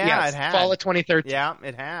 Oh, yeah, it had. Fall of 2013. Yeah,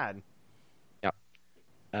 it had.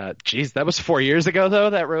 Yeah. Geez, that was 4 years ago,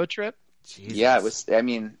 though, that road trip? Jesus. Yeah, it was. I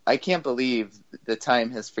mean, I can't believe the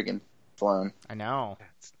time has freaking flown. I know.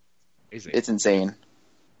 It's insane.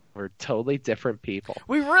 We're totally different people.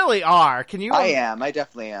 We really are. Can you? I am. I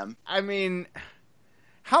definitely am. I mean,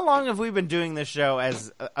 how long have we been doing this show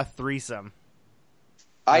as a threesome?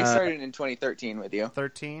 I started in 2013 with you,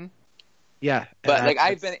 13. Yeah, but like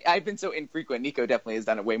I've been so infrequent. Nico definitely has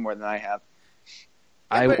done it way more than I have.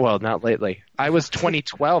 Well, not lately. I was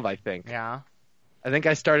 2012, I think. Yeah. I think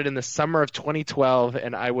I started in the summer of 2012,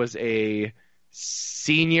 and I was a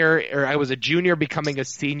senior, or I was a junior becoming a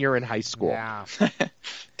senior in high school. Yeah.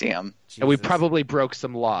 Damn. And we Jesus. probably broke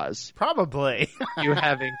some laws. Probably. You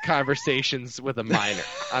having conversations with a minor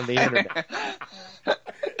on the internet.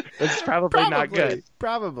 It's probably not good.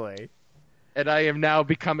 Probably. And I am now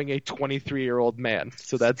becoming a 23-year-old man.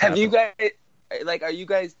 So that's Have you happening. guys like? Are you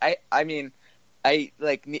guys? I mean, I've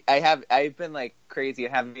been like crazy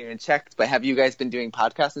and haven't even checked. But have you guys been doing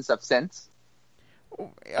podcasts and stuff since?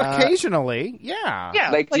 Occasionally, yeah.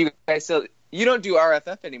 Yeah. Like, do you guys still? You don't do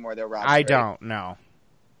RFF anymore, though, Rob. I right? don't. No.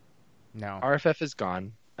 No. RFF is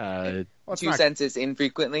gone. Well, it's 2 not- cents is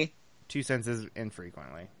infrequently. 2 cents is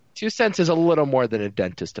infrequently. 2 cents is a little more than a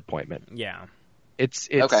dentist appointment. Yeah. It's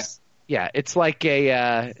Okay. Yeah, it's like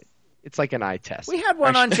an eye test. We had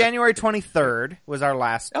one on January 23rd. Was our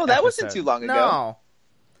last. Oh, that wasn't episode. too long ago. No.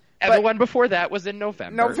 And the one before that was in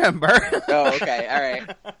November. November. Oh, okay, all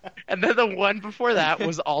right. And then the one before that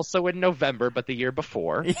was also in November, but the year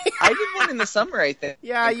before. I did one in the summer, I think.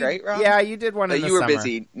 Yeah, you, right, Rob? yeah, you did one But in the you were summer.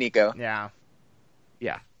 busy, Nico. Yeah.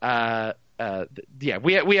 Yeah. Yeah,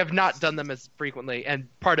 we have not done them as frequently, and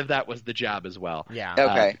part of that was the job as well. Yeah.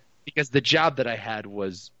 Okay. Because the job that I had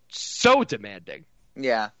was so demanding.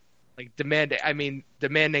 Yeah. Like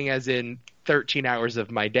demanding as in 13 hours of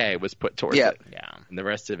my day was put towards Yeah. it. Yeah. And the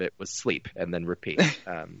rest of it was sleep and then repeat.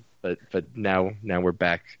 But now we're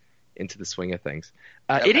back into the swing of things.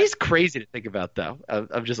 Okay. It is crazy to think about, though,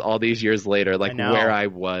 of just all these years later, like I know. where I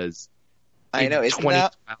was. I know. In Isn't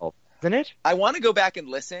that? 2012, isn't it? I want to go back and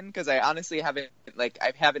listen because I honestly haven't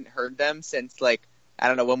heard them since like I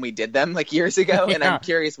don't know when we did them like years ago, and Yeah. I'm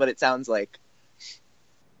curious what it sounds like.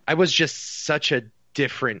 I was just such a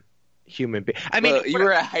different human being. I mean, Well, you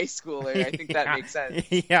were a high schooler. I think that Yeah. makes sense.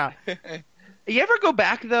 Yeah. you ever go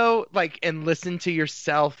back though, like, and listen to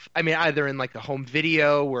yourself? I mean, either in like a home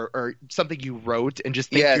video or something you wrote, and just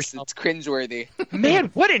think to Yes, yourself, it's cringeworthy. "Man,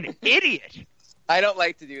 what an idiot!" I don't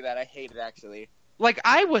like to do that. I hate it actually. Like,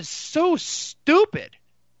 I was so stupid.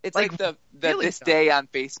 It's Like, like the really this dumb. day on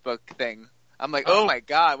Facebook thing. I'm like, oh my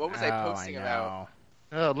god, what was I Oh, posting know. about?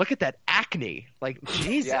 Oh, look at that acne! Like,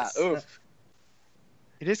 Jesus, Yeah, oof.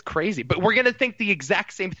 it is crazy. But we're gonna think the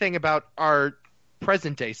exact same thing about our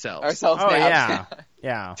present day selves. Ourselves Oh, now. yeah.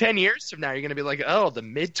 Yeah. 10 years from now, you're gonna be like, "Oh, the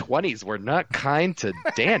mid-20s were not kind to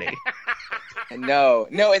Danny." No,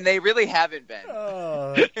 and they really haven't been.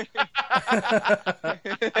 Oh.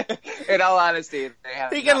 In all honesty, they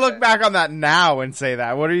haven't. He can look been. back on that now and say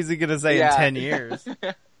that. What is he going to say Yeah. in 10 years?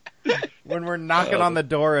 When we're knocking on the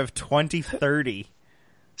door of 2030.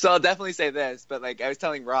 So I'll definitely say this, but like I was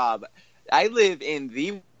telling Rob, I live in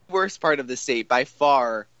the worst part of the state by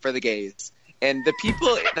far for the gays, and the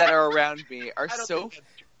people that are around me are so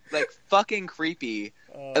like fucking creepy.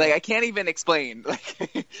 Like I can't even explain.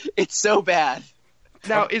 Like it's so bad.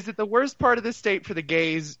 Now, is it the worst part of the state for the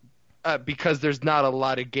gays because there's not a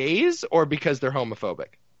lot of gays, or because they're homophobic?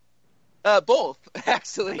 Both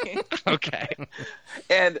actually. Okay.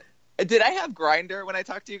 And did I have Grindr when I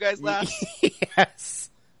talked to you guys last? Yes.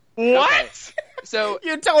 What? So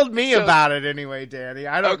You told me So- about it anyway, Danny.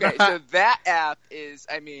 I don't okay, know. so that app is,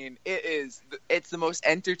 I mean, it's the most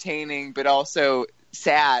entertaining but also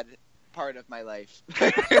sad part of my life.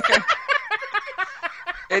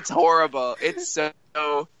 It's horrible. It's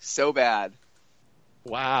so bad.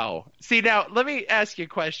 Wow. See, now, let me ask you a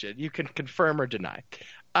question. You can confirm or deny.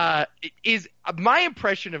 Is my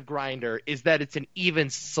impression of Grindr is that it's an even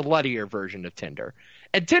sluttier version of Tinder.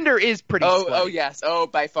 And Tinder is pretty slutty. Oh yes. Oh,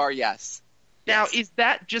 by far yes. Now, Yes. is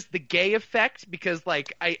that just the gay effect? Because,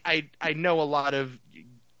 like, I know a lot of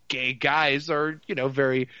gay guys are,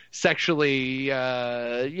 very sexually,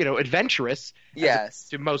 adventurous. as Yes. opposed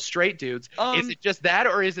to most straight dudes. Is Um, it just that,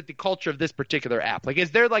 or is it the culture of this particular app? Like,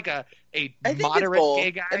 is there like a I think moderate it's both.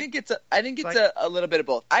 gay guy? I think it's Like- a little bit of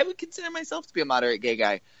both. I would consider myself to be a moderate gay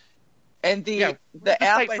guy. And Yeah, where's the the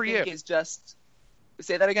app site I for think you? is just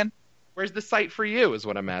say that again. Where's the site for you? Is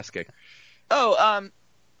what I'm asking. Oh,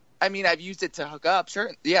 I mean, I've used it to hook up.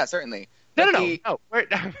 Sure, yeah, certainly. No, But no, the-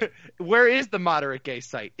 no. Where is the moderate gay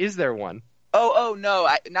site? Is there one? Oh no,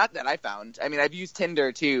 not that I found. I mean, I've used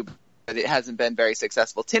Tinder too, but it hasn't been very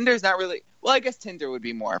successful. Tinder's not really. Well, I guess Tinder would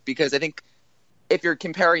be more because I think if you're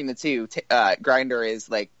comparing the two, Grindr is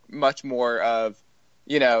like much more of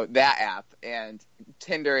that app, and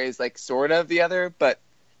Tinder is like sort of the other. But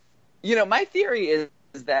my theory is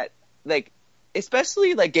that like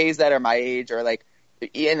especially like gays that are my age or like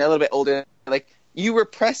and a little bit older, like you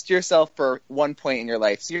repressed yourself for one point in your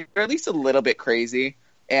life, so you're at least a little bit crazy.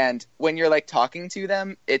 And when you're like talking to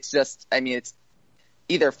them, it's just, I mean, it's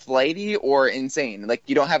either flighty or insane. Like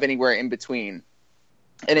you don't have anywhere in between,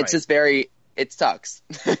 and it's just it sucks.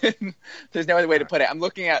 There's no other way to put it.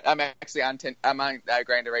 I'm actually on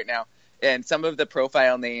Grindr right now, and some of the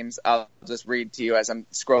profile names I'll just read to you as I'm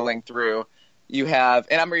scrolling through. You have,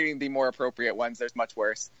 and I'm reading the more appropriate ones. There's much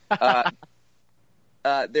worse.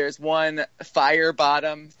 There's one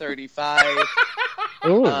Firebottom 35.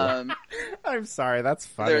 Ooh. I'm sorry, that's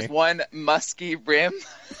funny. There's one Musky Rim.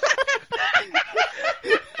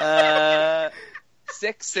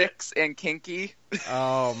 6'6" and kinky.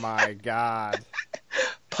 Oh my god.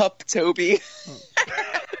 Pup Toby.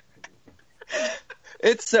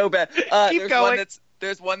 It's so bad. Keep going.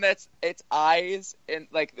 There's one that's it's eyes and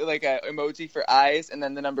like a emoji for eyes, and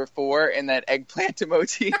then the number 4 and that eggplant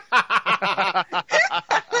emoji.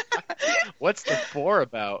 What's the 4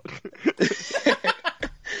 about?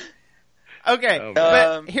 Okay,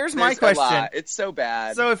 but here's my question. It's so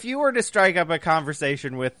bad. So if you were to strike up a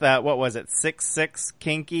conversation with, what was it, 6'6"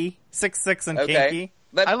 kinky? 6'6" and kinky?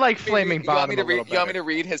 I like Flaming Bottom You want me to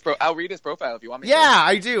read his I'll read his profile if you want me to. Yeah,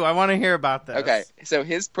 I do. I want to hear about this. Okay, so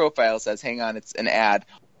his profile says, hang on, it's an ad.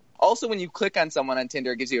 Also, when you click on someone on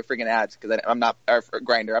Tinder, it gives you a friggin' ad, because I'm not, or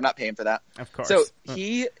Grindr, I'm not paying for that. Of course. So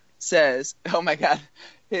he says, oh my god,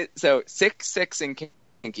 so 6'6" and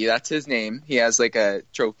kinky, that's his name. He has like a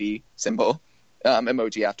trophy symbol,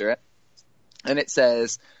 emoji after it. And it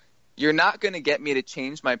says, you're not going to get me to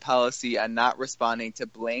change my policy on not responding to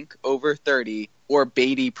blank over 30 or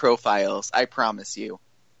Beatty profiles, I promise you.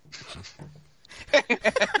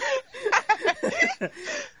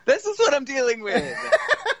 This is what I'm dealing with.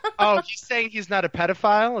 Oh, he's saying he's not a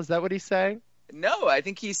pedophile? Is that what he's saying? No, I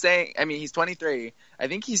think he's saying, I mean, he's 23. I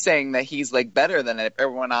think he's saying that he's like better than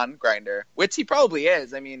everyone on Grindr, which he probably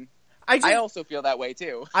is. I mean, I also feel that way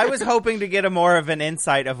too. I was hoping to get a more of an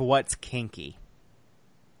insight of what's kinky.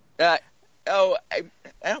 I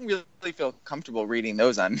don't really feel comfortable reading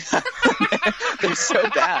those on. They're so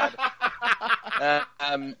bad. No,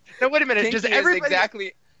 wait a minute. Does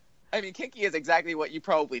everybody... kinky is exactly what you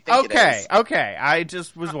probably think it is. Okay. I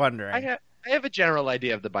just was wondering. I have a general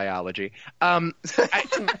idea of the biology.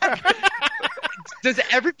 Does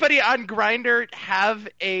everybody on Grindr have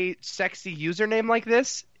a sexy username like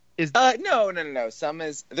this? No.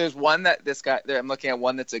 There's one that this guy. I'm looking at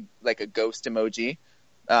one that's like a ghost emoji.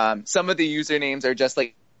 Some of the usernames are just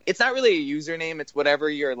like, it's not really a username. It's whatever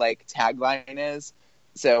your like tagline is.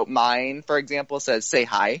 So mine, for example, says "say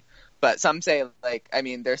hi," but some say like, I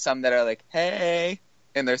mean, there's some that are like "hey,"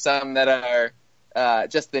 and there's some that are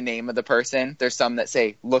just the name of the person. There's some that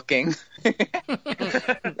say "looking." With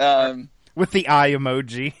the eye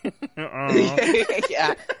emoji.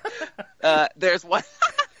 Yeah. There's one.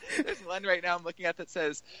 There's one right now I'm looking at that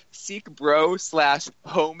says "seek bro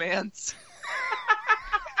 /homance."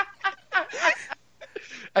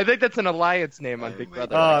 I think that's an alliance name on Big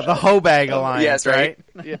Brother. The Hobag Alliance, yes, right?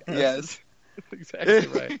 Yes. Exactly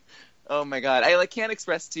right. Oh my god. I can't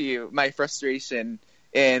express to you my frustration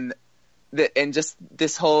in just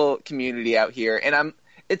this whole community out here. And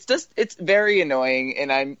it's very annoying,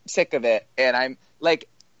 and I'm sick of it. And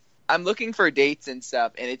I'm looking for dates and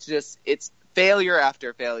stuff, and it's failure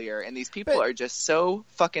after failure, and these people are just so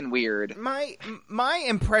fucking weird. My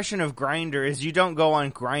impression of Grindr is you don't go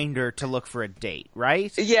on Grindr to look for a date,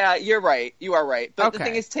 right? Yeah, you're right. You are right. But the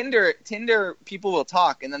thing is, Tinder, people will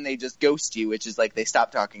talk, and then they just ghost you, which is like they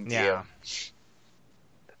stop talking to you.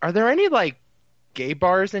 Are there any like gay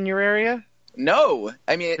bars in your area? No.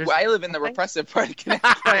 I mean, I live in the repressive part of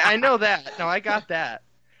Connecticut. I know that. No, I got that.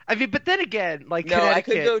 I mean, but then again, like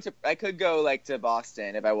Connecticut... I could go like to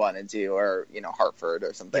Boston if I wanted to, or Hartford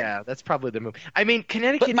or something. Yeah, that's probably the move. I mean,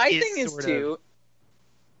 Connecticut. But my thing is too.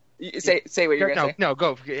 Say what you're gonna say. No,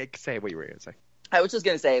 go say what you were gonna say. I was just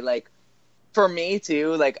gonna say, like, for me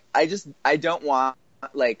too, like, I don't want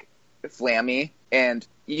like flammy, and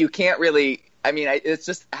you can't really. I mean, it's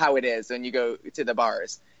just how it is when you go to the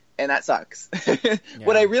bars, and that sucks.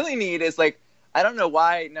 What I really need is like. I don't know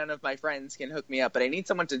why none of my friends can hook me up, but I need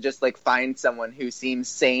someone to just like find someone who seems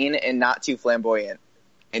sane and not too flamboyant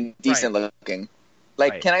and decent looking.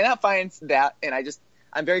 Like, can I not find that? And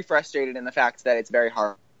I'm very frustrated in the fact that it's very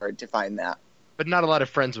hard to find that. But not a lot of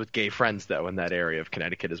friends with gay friends though in that area of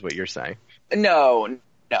Connecticut is what you're saying. No.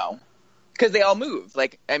 Because they all move.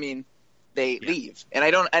 Like, I mean, they leave, and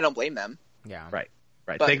I don't blame them. Yeah. Right.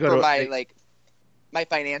 But they go my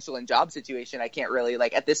financial and job situation, I can't really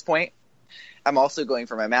at this point. I'm also going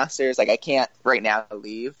for my master's. Like, I can't right now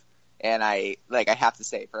leave, and I have to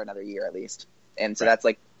stay for another year at least. And so that's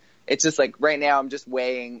it's just like right now I'm just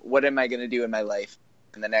weighing what am I going to do in my life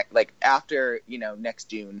in the next, like after, next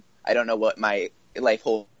June. I don't know what my life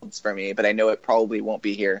holds for me, but I know it probably won't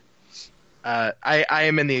be here. I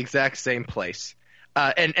am in the exact same place.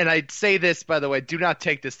 And I'd say this, by the way, do not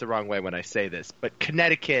take this the wrong way when I say this, but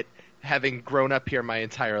Connecticut, having grown up here my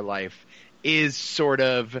entire life, is sort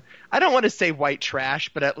of, I don't want to say white trash,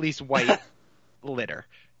 but at least white litter.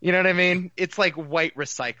 You know what I mean? It's like white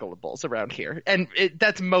recyclables around here. And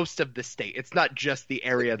that's most of the state. It's not just the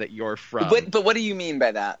area that you're from. But what do you mean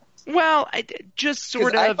by that? Well, just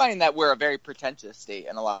sort of. I find that we're a very pretentious state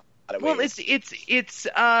in a lot of ways. Well,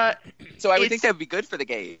 so I would think that would be good for the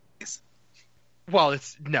gays. Well,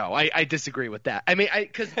 I disagree with that. I mean,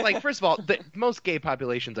 because like first of all, most gay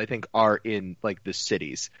populations I think are in like the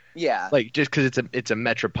cities. Yeah. Like just because it's a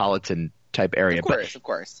metropolitan type area. Of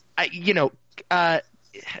course.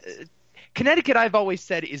 Connecticut, I've always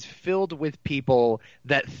said, is filled with people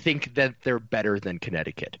that think that they're better than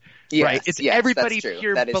Connecticut. Yes, right? It's yes, everybody that's true.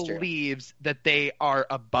 here that believes that they are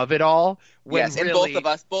above it all. When yes, and really,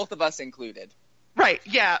 both of us included. Right,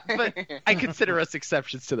 yeah, but I consider us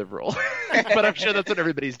exceptions to the rule. But I'm sure that's what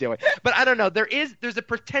everybody's doing. But I don't know, there's a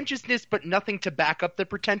pretentiousness, but nothing to back up the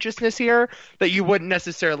pretentiousness here that you wouldn't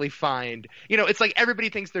necessarily find. It's like everybody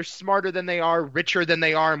thinks they're smarter than they are, richer than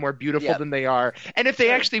they are, more beautiful than they are. And if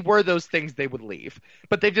they actually were those things, they would leave.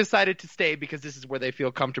 But they've decided to stay because this is where they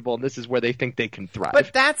feel comfortable and this is where they think they can thrive.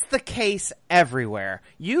 But that's the case everywhere.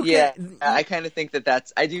 I kind of think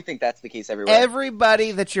I do think that's the case everywhere.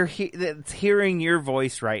 Everybody that's hearing your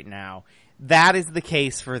voice right now, that is the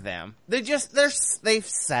case for them. They've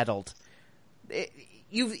settled.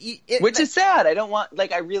 Which is sad.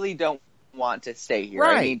 I really don't want to stay here.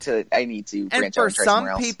 Right. I need to branch out and and try for some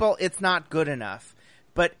somewhere else. people, it's not good enough.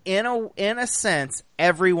 But in a sense,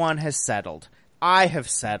 everyone has settled. I have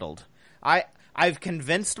settled. I've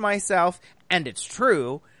convinced myself, and it's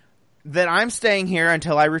true, that I'm staying here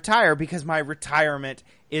until I retire because my retirement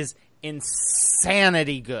is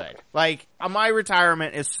insanity good. Like, my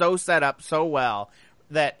retirement is so set up so well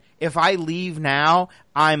that if I leave now,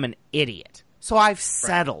 I'm an idiot. So I've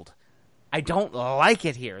settled. Right. I don't like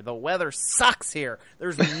it here. The weather sucks here.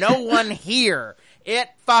 There's no one here. It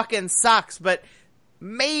fucking sucks, but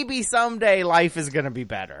maybe someday life is going to be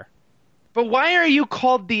better. But why are you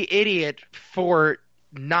called the idiot for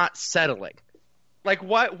not settling? Like,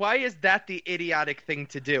 why is that the idiotic thing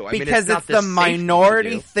to do? Because it's the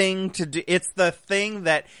minority thing to do. It's the thing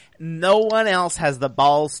that no one else has the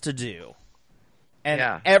balls to do.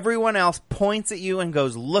 And everyone else points at you and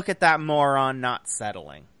goes, look at that moron not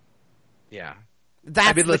settling. Yeah.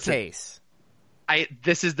 That's the case.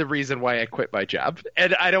 This is the reason why I quit my job.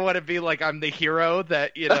 And I don't want to be like I'm the hero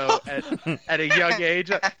that, at a young age.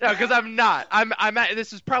 No, because I'm not.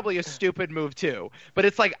 This is probably a stupid move too. But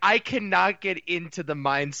it's like I cannot get into the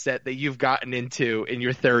mindset that you've gotten into in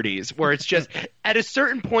your 30s where it's just at a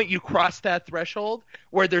certain point you cross that threshold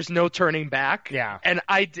where there's no turning back. Yeah. And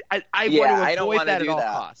I want to avoid that at all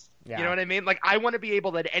costs. Yeah. You know what I mean? Like I want to be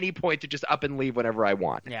able at any point to just up and leave whenever I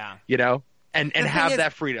want. Yeah. And have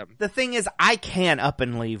that freedom. The thing is, I can up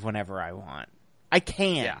and leave whenever I want. I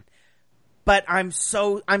can. Yeah. But I'm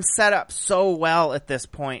set up so well at this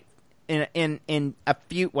point in a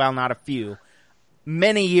few, well, not a few,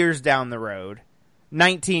 many years down the road,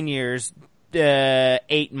 19 years,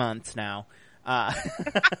 8 months now.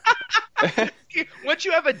 Once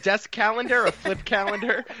you have a desk calendar, a flip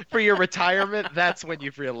calendar for your retirement, that's when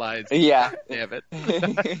you've realized, yeah, damn it,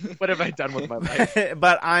 what have I done with my life?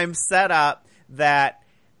 But I'm set up that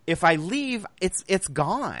if I leave, it's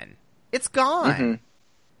gone. It's gone. Mm-hmm.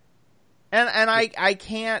 And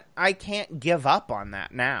I can't give up on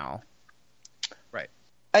that now. Right.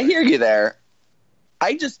 I hear you there.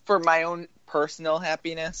 I just, for my own personal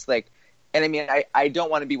happiness, and I mean, I don't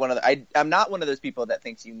want to be one of I'm not one of those people that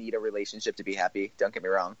thinks you need a relationship to be happy. Don't get me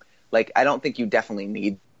wrong. I don't think you definitely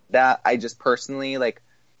need that. I just personally,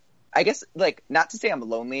 I guess, not to say I'm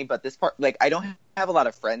lonely, but this part, I don't have a lot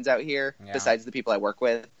of friends out here besides the people I work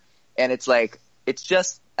with. And it's it's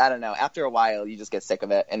just, I don't know, after a while, you just get sick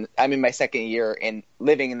of it. And I'm in my second year in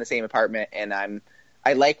living in the same apartment, and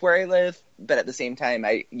I like where I live, but at the same time,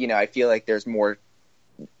 I feel like there's more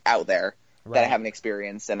out there. Right. That I haven't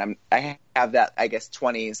experienced, and I have that, I guess,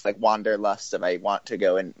 20s wanderlust of I want to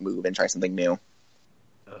go and move and try something new.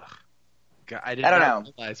 Ugh. God, I don't know.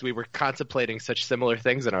 Realize we were contemplating such similar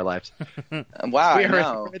things in our lives. Wow,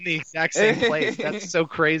 we're in the exact same place. That's so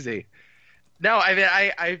crazy. No, I mean,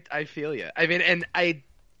 I feel you. I mean, and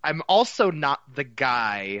I'm also not the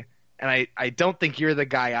guy, and I don't think you're the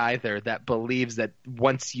guy either that believes that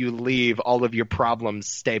once you leave, all of your problems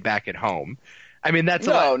stay back at home. I mean, that's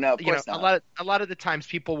No, of course not. a lot of the times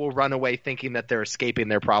people will run away thinking that they're escaping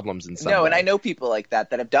their problems in some No, way. and I know people like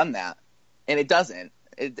that have done that, and it doesn't.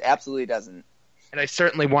 It absolutely doesn't. And I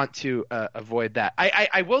certainly want to avoid that.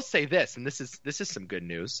 I will say this, and this is some good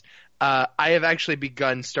news. I have actually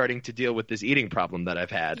begun starting to deal with this eating problem that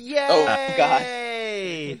I've had.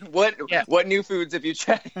 Yay! Oh, God. What new foods have you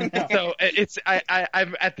tried? So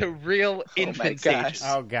I'm at the real infant stage.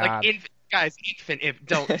 Oh God! Like infant.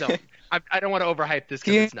 Don't. I don't want to overhype this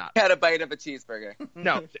because He it's not. had a bite of a cheeseburger.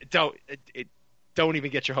 No, don't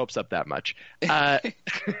even get your hopes up that much.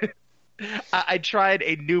 I tried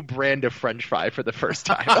a new brand of French fry for the first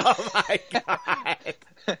time. Oh my God!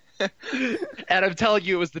 And I'm telling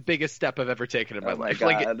you, it was the biggest step I've ever taken in my life. God.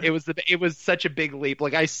 Like it was such a big leap.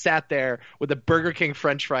 Like I sat there with a Burger King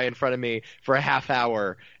French fry in front of me for a half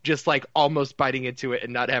hour, just like almost biting into it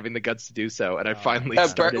and not having the guts to do so. And I finally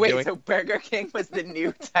started doing. So Burger King was the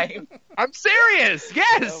new type? I'm serious.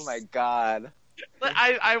 Yes. Oh my God.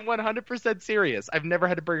 I'm 100% serious. I've never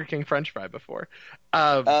had a Burger King French fry before.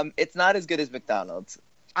 It's not as good as McDonald's.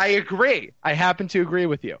 I agree. I happen to agree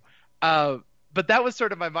with you. But that was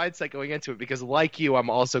sort of my mindset going into it because, like you, I'm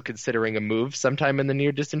also considering a move sometime in the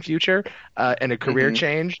near distant future and a career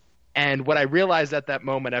change. And what I realized at that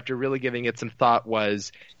moment, after really giving it some thought,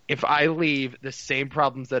 was if I leave, the same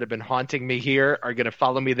problems that have been haunting me here are going to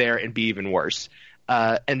follow me there and be even worse.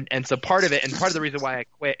 And so part of the reason why I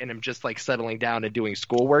quit and I'm just like settling down and doing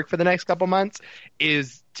schoolwork for the next couple months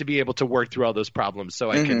is to be able to work through all those problems so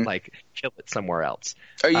I can like kill it somewhere else.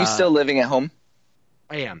 Are you still living at home?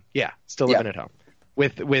 I am. Yeah. Still living at home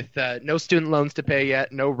with no student loans to pay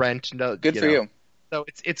yet, no rent. No, good for you. So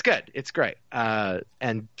it's good. It's great.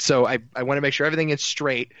 And so I want to make sure everything is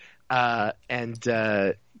straight. I'm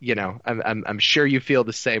sure you feel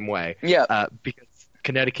the same way. Yeah. Because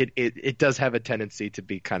Connecticut, it does have a tendency to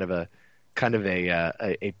be kind of a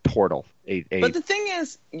portal. But the thing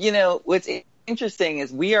is, what's interesting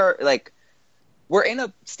is we're in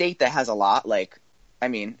a state that has a lot. Like, I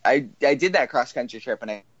mean, I did that cross country trip and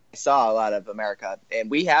I saw a lot of America, and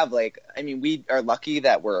we have we are lucky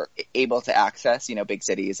that we're able to access big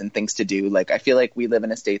cities and things to do. Like, I feel like we live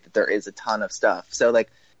in a state that there is a ton of stuff. So like,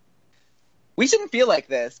 we shouldn't feel like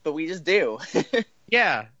this, but we just do.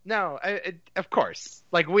 Yeah, no, of course.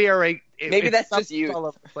 Like we are maybe that's just you all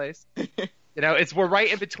over the place. We're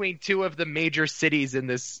right in between two of the major cities in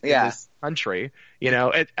this country.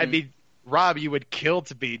 I mean, Rob, you would kill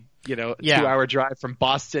to be a 2-hour drive from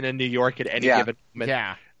Boston and New York at any given moment.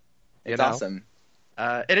 Yeah, it's awesome.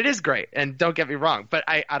 And it is great. And don't get me wrong, but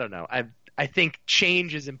I don't know. I think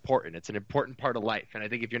change is important. It's an important part of life, and I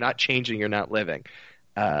think if you're not changing, you're not living.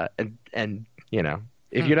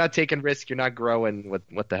 If you're not taking risks, you're not growing.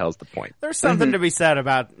 What the hell's the point? There's something to be said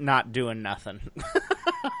about not doing nothing.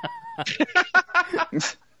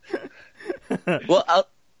 Well,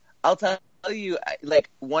 I'll tell you, like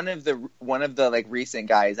one of the like recent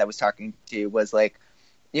guys I was talking to was like,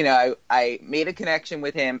 I made a connection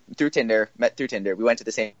with him through Tinder. Met through Tinder. We went to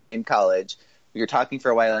the same college. We were talking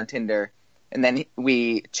for a while on Tinder, and then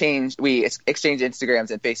we exchanged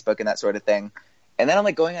Instagrams and Facebook and that sort of thing. And then I'm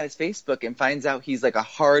like going on his Facebook and finds out he's like a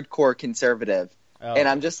hardcore conservative. Oh. And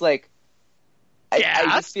I'm just like, I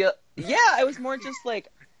just feel, I was more just like,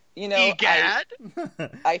 Egad?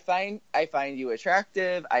 I find you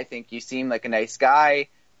attractive. I think you seem like a nice guy.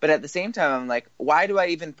 But at the same time, I'm like, why do I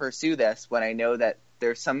even pursue this when I know that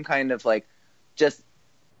there's some kind of like just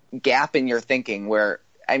gap in your thinking where,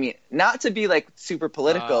 I mean, not to be like super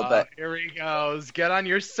political, but here he goes. Get on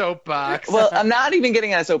your soapbox. Well, I'm not even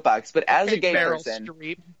getting on a soapbox, but as a gay person,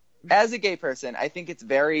 I think it's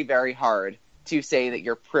very, very hard to say that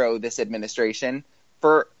you're pro this administration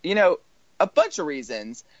for, a bunch of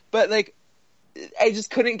reasons. But like, I just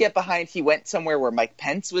couldn't get behind. He went somewhere where Mike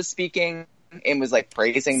Pence was speaking and was like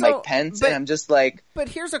praising Mike Pence, and I'm just like, but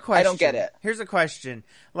here's a question. I don't get it. Here's a question.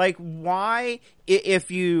 Like, why,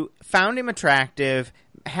 if you found him attractive,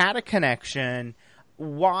 had a connection,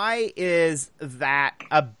 why is that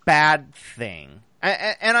a bad thing?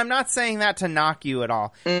 And I'm not saying that to knock you at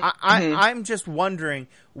all. I'm just wondering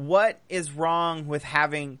what is wrong with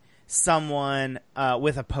having someone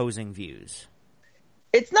with opposing views.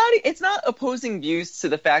 It's not opposing views to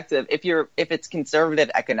the fact of if it's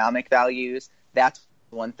conservative economic values, that's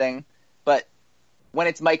one thing. But when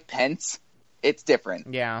it's Mike Pence, it's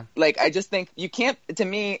different. Yeah. Like, I just think you can't, to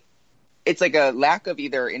me, it's like a lack of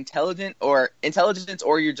either intelligence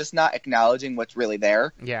or you're just not acknowledging what's really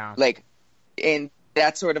there. Yeah. Like, and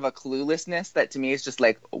that's sort of a cluelessness that to me is just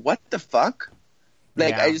like, what the fuck?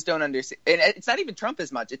 Like, Yeah. I just don't understand. And it's not even Trump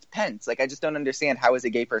as much. It's Pence. Like, I just don't understand how, as a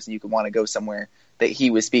gay person, you could want to go somewhere that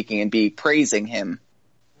he was speaking and be praising him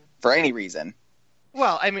for any reason.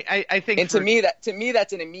 Well, I mean, I think, And to me,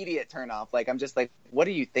 that's an immediate turnoff. Like, I'm just like, what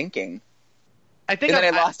are you thinking? I think And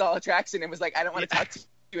then I lost all attraction and was like, I don't want to talk to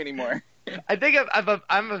you anymore. I think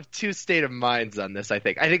I'm of two state of minds on this. I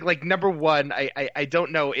think like number one, I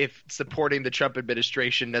don't know if supporting the Trump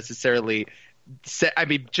administration necessarily. I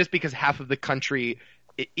mean, just because half of the country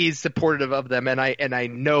is supportive of them, and I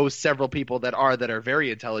know several people that are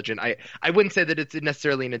very intelligent. I wouldn't say that it's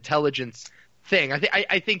necessarily an intelligence thing.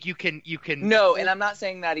 I think you can. No, and I'm not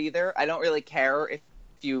saying that either. I don't really care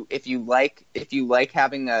if you like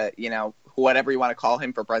having a, you know, whatever you want to call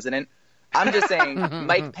him for president. I'm just saying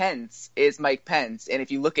Mike Pence is Mike Pence, and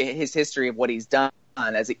if you look at his history of what he's done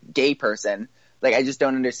as a gay person, like, I just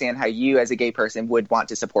don't understand how you as a gay person would want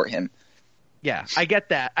to support him. Yeah, I get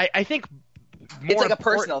that. I think more It's like a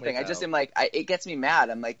personal thing. though, I just am like, it gets me mad.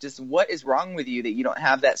 I'm like, just what is wrong with you that you don't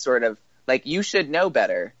have that sort of, like, you should know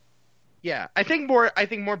better. Yeah, I think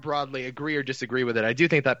more broadly, agree or disagree with it. I do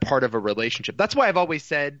think that part of a relationship. That's why I've always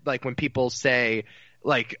said, like, when people say,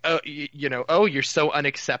 like, oh, you know, oh, you're so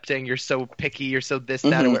unaccepting, you're so picky, you're so this,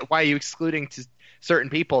 that, or why are you excluding to certain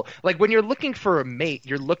people? Like, when you're looking for a mate,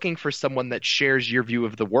 you're looking for someone that shares your view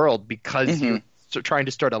of the world because you're trying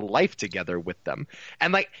to start a life together with them.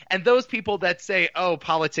 And those people that say, oh,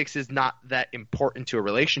 politics is not that important to a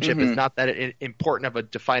relationship, is not that important of a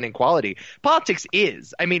defining quality. Politics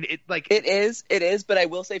is. I mean, it is, but I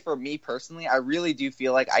will say, for me personally, I really do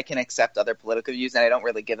feel like I can accept other political views and I don't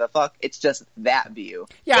really give a fuck. It's just that view.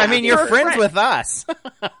 Yeah, I mean, you're friends with us.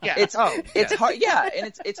 Yeah. It's hard. Yeah.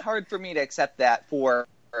 And it's hard for me to accept that for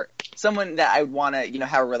someone that I would want to, you know,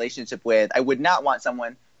 have a relationship with. I would not want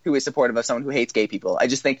someone who is supportive of someone who hates gay people. I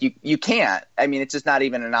just think you can't. I mean, it's just not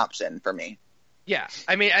even an option for me. Yeah,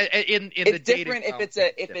 I mean, in it's the dating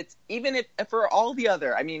different if for all the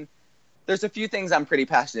other. I mean, there's a few things I'm pretty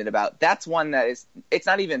passionate about. That's one that is. It's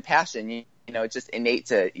not even passion. You know, it's just innate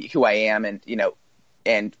to who I am, and, you know,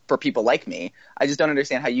 and for people like me, I just don't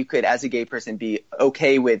understand how you could, as a gay person, be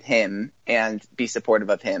okay with him and be supportive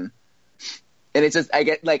of him. And it's just, I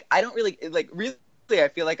get, like, I don't really, like, really, I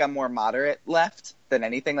feel like I'm more moderate left than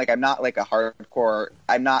anything. Like, I'm not like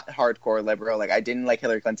I'm not hardcore liberal. Like, I didn't like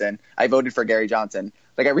Hillary Clinton. I voted for Gary Johnson.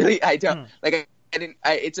 Like, I don't, like,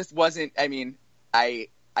 it just wasn't, I mean, I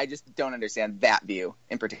just don't understand that view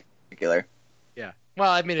in particular. Yeah. Well,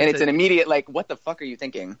 I mean, it's an immediate, like, what the fuck are you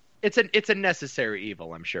thinking? It's a necessary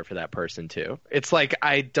evil, I'm sure, for that person too. It's like,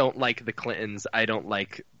 I don't like the Clintons. I don't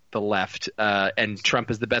like the left, and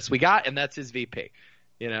Trump is the best we got, and that's his VP.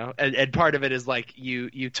 You know, and part of it is, like,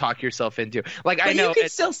 you talk yourself into, like, but I know you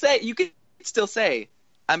could still say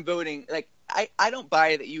I'm voting. Like, I don't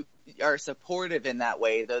buy that you are supportive in that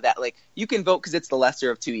way, though, that, like, you can vote because it's the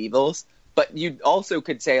lesser of two evils, but you also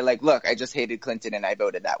could say, like, look, I just hated Clinton and I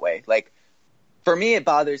voted that way. Like, for me, it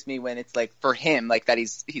bothers me when it's like, for him, like, that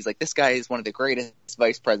he's like, this guy is one of the greatest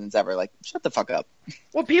vice presidents ever. Like, shut the fuck up.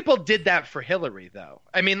 Well, people did that for Hillary, though.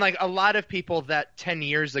 I mean, like, a lot of people that 10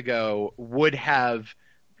 years ago would have,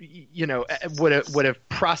 you know, would have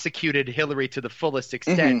prosecuted Hillary to the fullest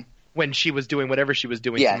extent when she was doing whatever she was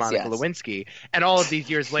doing to Monica Lewinsky, and all of these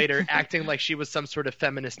years later acting like she was some sort of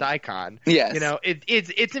feminist icon. Yes. You know,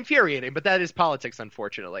 it's infuriating, but that is politics,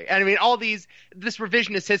 unfortunately. And I mean, this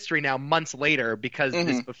revisionist history now, months later, because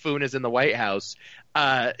this buffoon is in the White House,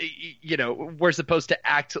 you know, we're supposed to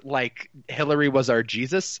act like Hillary was our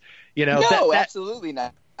Jesus. You know, no, absolutely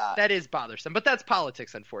not. That is bothersome, but that's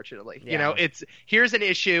politics, unfortunately. Yeah. You know, here's an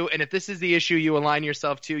issue, and if this is the issue you align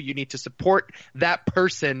yourself to, you need to support that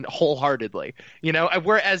person wholeheartedly. You know,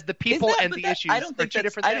 whereas the people and the issues are two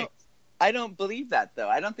different things. I don't believe that, though.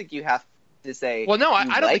 I don't think you have to say. Well, no,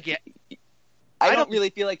 I don't think. I don't really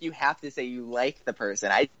feel like you have to say you like the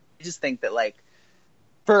person. I just think that, like,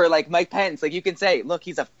 for, like, Mike Pence, like, you can say, look,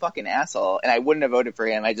 he's a fucking asshole, and I wouldn't have voted for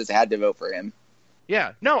him. I just had to vote for him.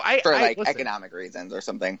 Yeah, no, for economic reasons or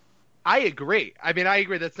something. I agree. I mean, I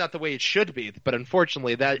agree that's not the way it should be, but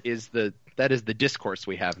unfortunately, that is the discourse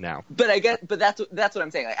we have now. But that's what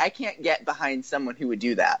I'm saying. Like, I can't get behind someone who would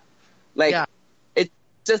do that. Like, it's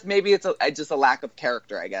just maybe it's just a lack of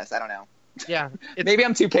character. I guess I don't know. Yeah, maybe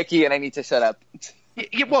I'm too picky and I need to shut up.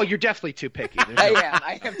 Well, you're definitely too picky.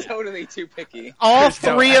 I am totally too picky. All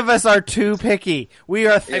three of us are too picky. We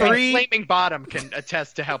are three. I mean, Flaming Bottom can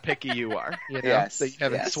attest to how picky you are. You know, yes, so you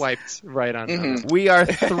haven't swiped right on. Mm-hmm. We are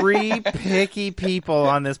three picky people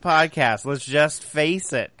on this podcast. Let's just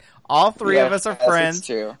face it. All three of us are friends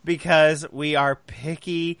because we are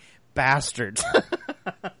picky bastards.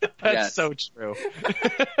 That's so true.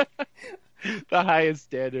 The highest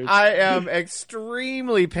standards. I am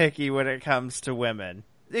extremely picky when it comes to women.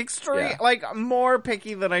 Yeah. Like more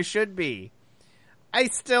picky than I should be. I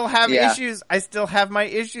still have issues. I still have my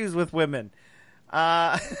issues with women. We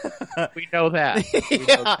know that. We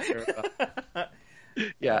know that.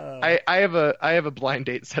 Yeah, I have a blind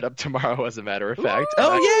date set up tomorrow. As a matter of fact.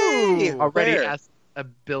 Oh yay! Already Where? asked a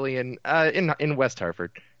billion in West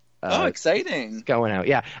Hartford. Oh, exciting! Going out,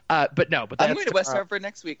 yeah. But that's I'm going to West Hartford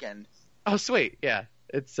next weekend. Oh, sweet, yeah.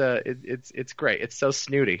 It's great. It's so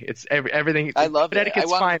snooty. It's everything. I love it.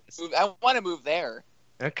 Connecticut's fine. I want to move there.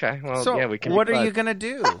 Okay, well, So yeah, we can. what are you gonna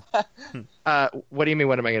do? What do you mean?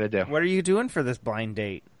 What am I gonna do? What are you doing for this blind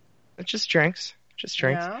date? Just drinks.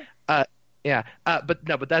 Yeah. Yeah.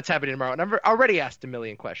 But that's happening tomorrow. And I've already asked a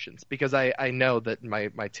million questions because I know that my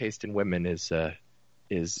taste in women is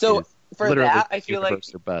So for literally that, I feel like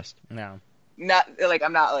universe or best. No. not like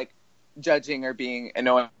I'm not like judging or being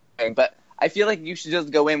annoying, but I feel like you should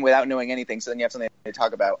just go in without knowing anything, so then you have something to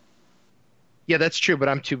talk about. Yeah, that's true, but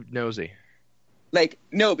I'm too nosy. Like,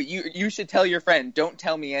 no, but you should tell your friend, don't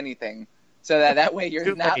tell me anything, so that way you're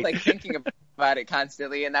Too not late. like thinking about it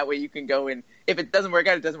constantly, and that way you can go in. If it doesn't work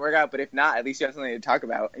out, it doesn't work out. But if not, at least you have something to talk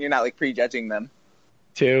about, and you're not like prejudging them.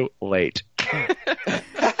 Too late.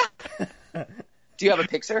 Do you have a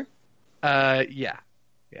picture? Yeah.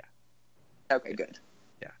 Okay, good.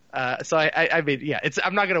 Yeah. So I mean, yeah.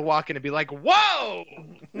 I'm not gonna walk in and be like, "Whoa,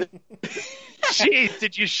 jeez,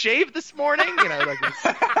 did you shave this morning?" You know, like.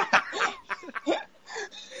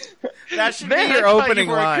 That should Man, be your I thought opening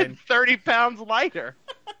you were a line. good 30 pounds lighter.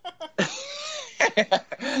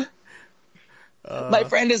 My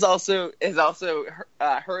friend is also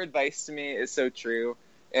her advice to me is so true,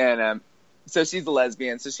 and so she's a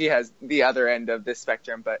lesbian, so she has the other end of this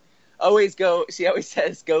spectrum, but she always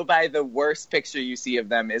says go by the worst picture you see of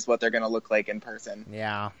them is what they're going to look like in person.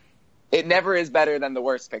 Yeah. It never is better than the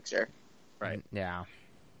worst picture. Right. Yeah.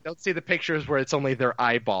 Don't see the pictures where it's only their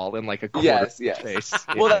eyeball in like a quarter Yes. face.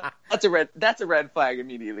 Well, that's a red flag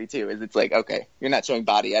immediately too. Is it's like, okay, you're not showing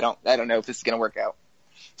body. I don't know if this is going to work out.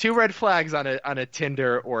 2 red flags on a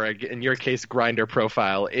Tinder or in your case Grindr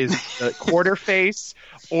profile is the quarter face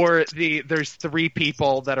or there's 3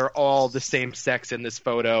 people that are all the same sex in this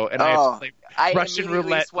photo and I have to play Russian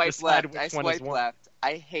roulette to decide which I one is swipe one. left.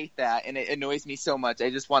 I hate that, and it annoys me so much. I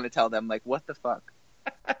just want to tell them like, what the fuck?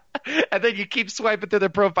 And then you keep swiping through their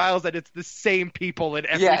profiles and it's the same people in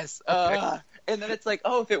every Yes. And then it's like,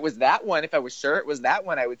 oh, if it was that one, if I was sure it was that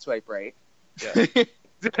one, I would swipe right. Yeah.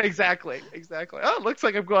 Exactly. Oh, it looks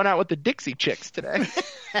like I'm going out with the Dixie Chicks today.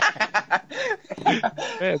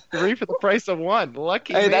 Man, 3 for the price of 1.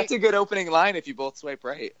 Lucky Hey, me. that's a good opening line if you both swipe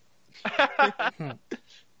right.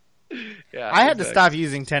 Yeah, I had to stop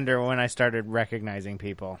using Tinder when I started recognizing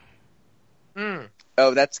people.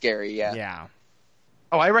 Oh, that's scary. Yeah. Yeah.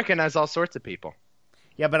 Oh, I recognize all sorts of people.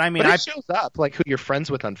 Yeah, but I mean, But I it shows up, like who you're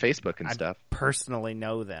friends with on Facebook and I stuff. personally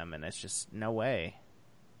know them, and it's just no way.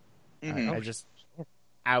 Mhm. I just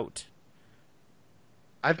out.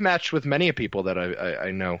 I've matched with many people that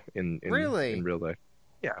I know in Really? in real life.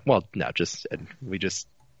 Yeah, well, no, we just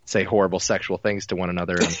say horrible sexual things to one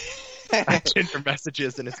another on Tinder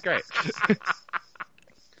messages, and it's great.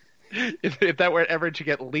 If that were ever to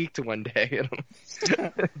get leaked one day,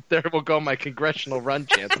 there will go my congressional run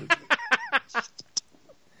chances.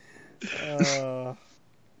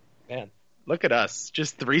 Man, look at us,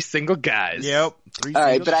 just 3 single guys. Yep. All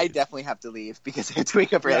right, but I definitely have to leave because I have to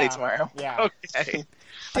wake up early tomorrow. Yeah. Okay.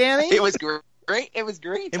 Danny, It was great. It was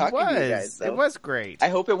great It talking to you was. guys. Though. It was great. I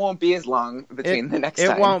hope it won't be as long between the next It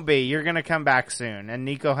time. won't be. You're gonna come back soon, and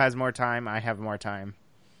Nico has more time. I have more time,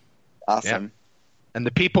 Awesome. And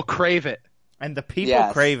the people crave it. and the people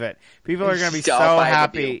Yes. crave it. People are gonna be so All 5 of you.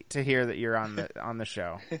 happy to hear that you're on the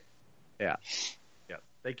show. Yeah.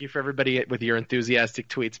 Thank you for everybody with your enthusiastic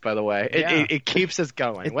tweets, by the way. Yeah. It keeps us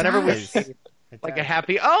going. It Whenever we does. see like a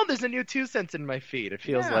happy, there's a new 2 cents in my feed. It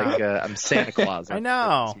feels Yeah. like I'm Santa Claus. I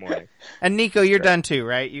know. This morning. And Nico, you're Great. done too,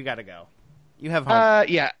 right? You got to go. You have home.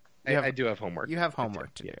 Yeah, You have- I do have homework. You have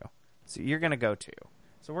homework to do, so you're gonna go too.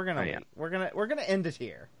 So we're gonna I am. we're gonna end it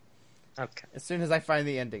here Okay. as soon as I find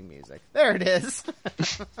the ending music. There it is.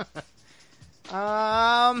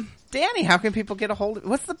 Danny, how can people get a hold of?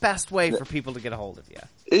 What's the best way for people to get a hold of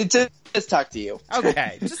you? Just talk to you.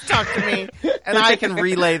 Okay, just talk to me, and I can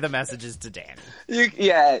relay the messages to Danny.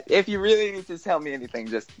 If you really need to tell me anything,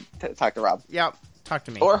 just talk to Rob. Yep, talk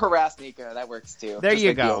to me. Or harass Nico. That works too. There Just you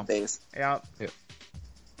like the go. old days. Yep. Yep.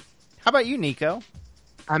 How about you, Nico?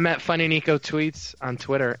 I'm at Funny Nico Tweets on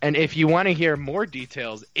Twitter. And if you want to hear more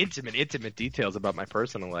details, intimate details about my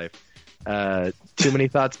personal life,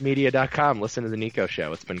 TooManyThoughtsMedia.com. Listen to the Nico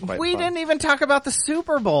Show. It's been quite We fun. didn't even talk about the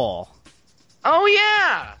Super Bowl. Oh,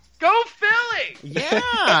 yeah! Go Philly!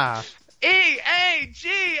 Yeah. EAGLES!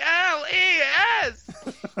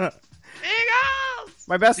 Eagles!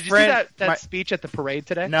 My best Did you friend. see that speech at the parade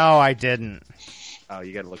today? No, I didn't. Oh,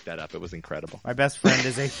 you gotta look that up. It was incredible. My best friend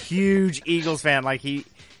is a huge Eagles fan. Like he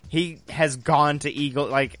has gone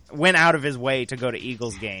to went out of his way to go to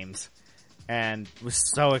Eagles games, and was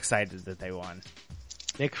so excited that they won.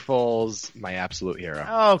 Nick Foles, my absolute hero.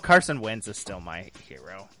 Oh, Carson Wentz is still my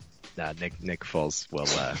hero. Nah, Nick Foles will.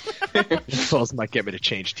 Nick Foles might get me to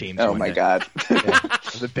change teams. Oh one my day. god. Yeah,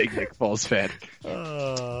 I'm a big Nick Foles fan.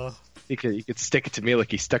 Oh. You could stick it to me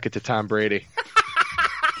like he stuck it to Tom Brady.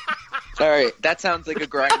 All right, that sounds like a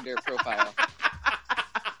grinder profile.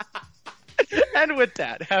 And with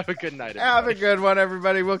that, have a good night, everybody. Have a good one,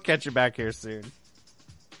 everybody. We'll catch you back here soon.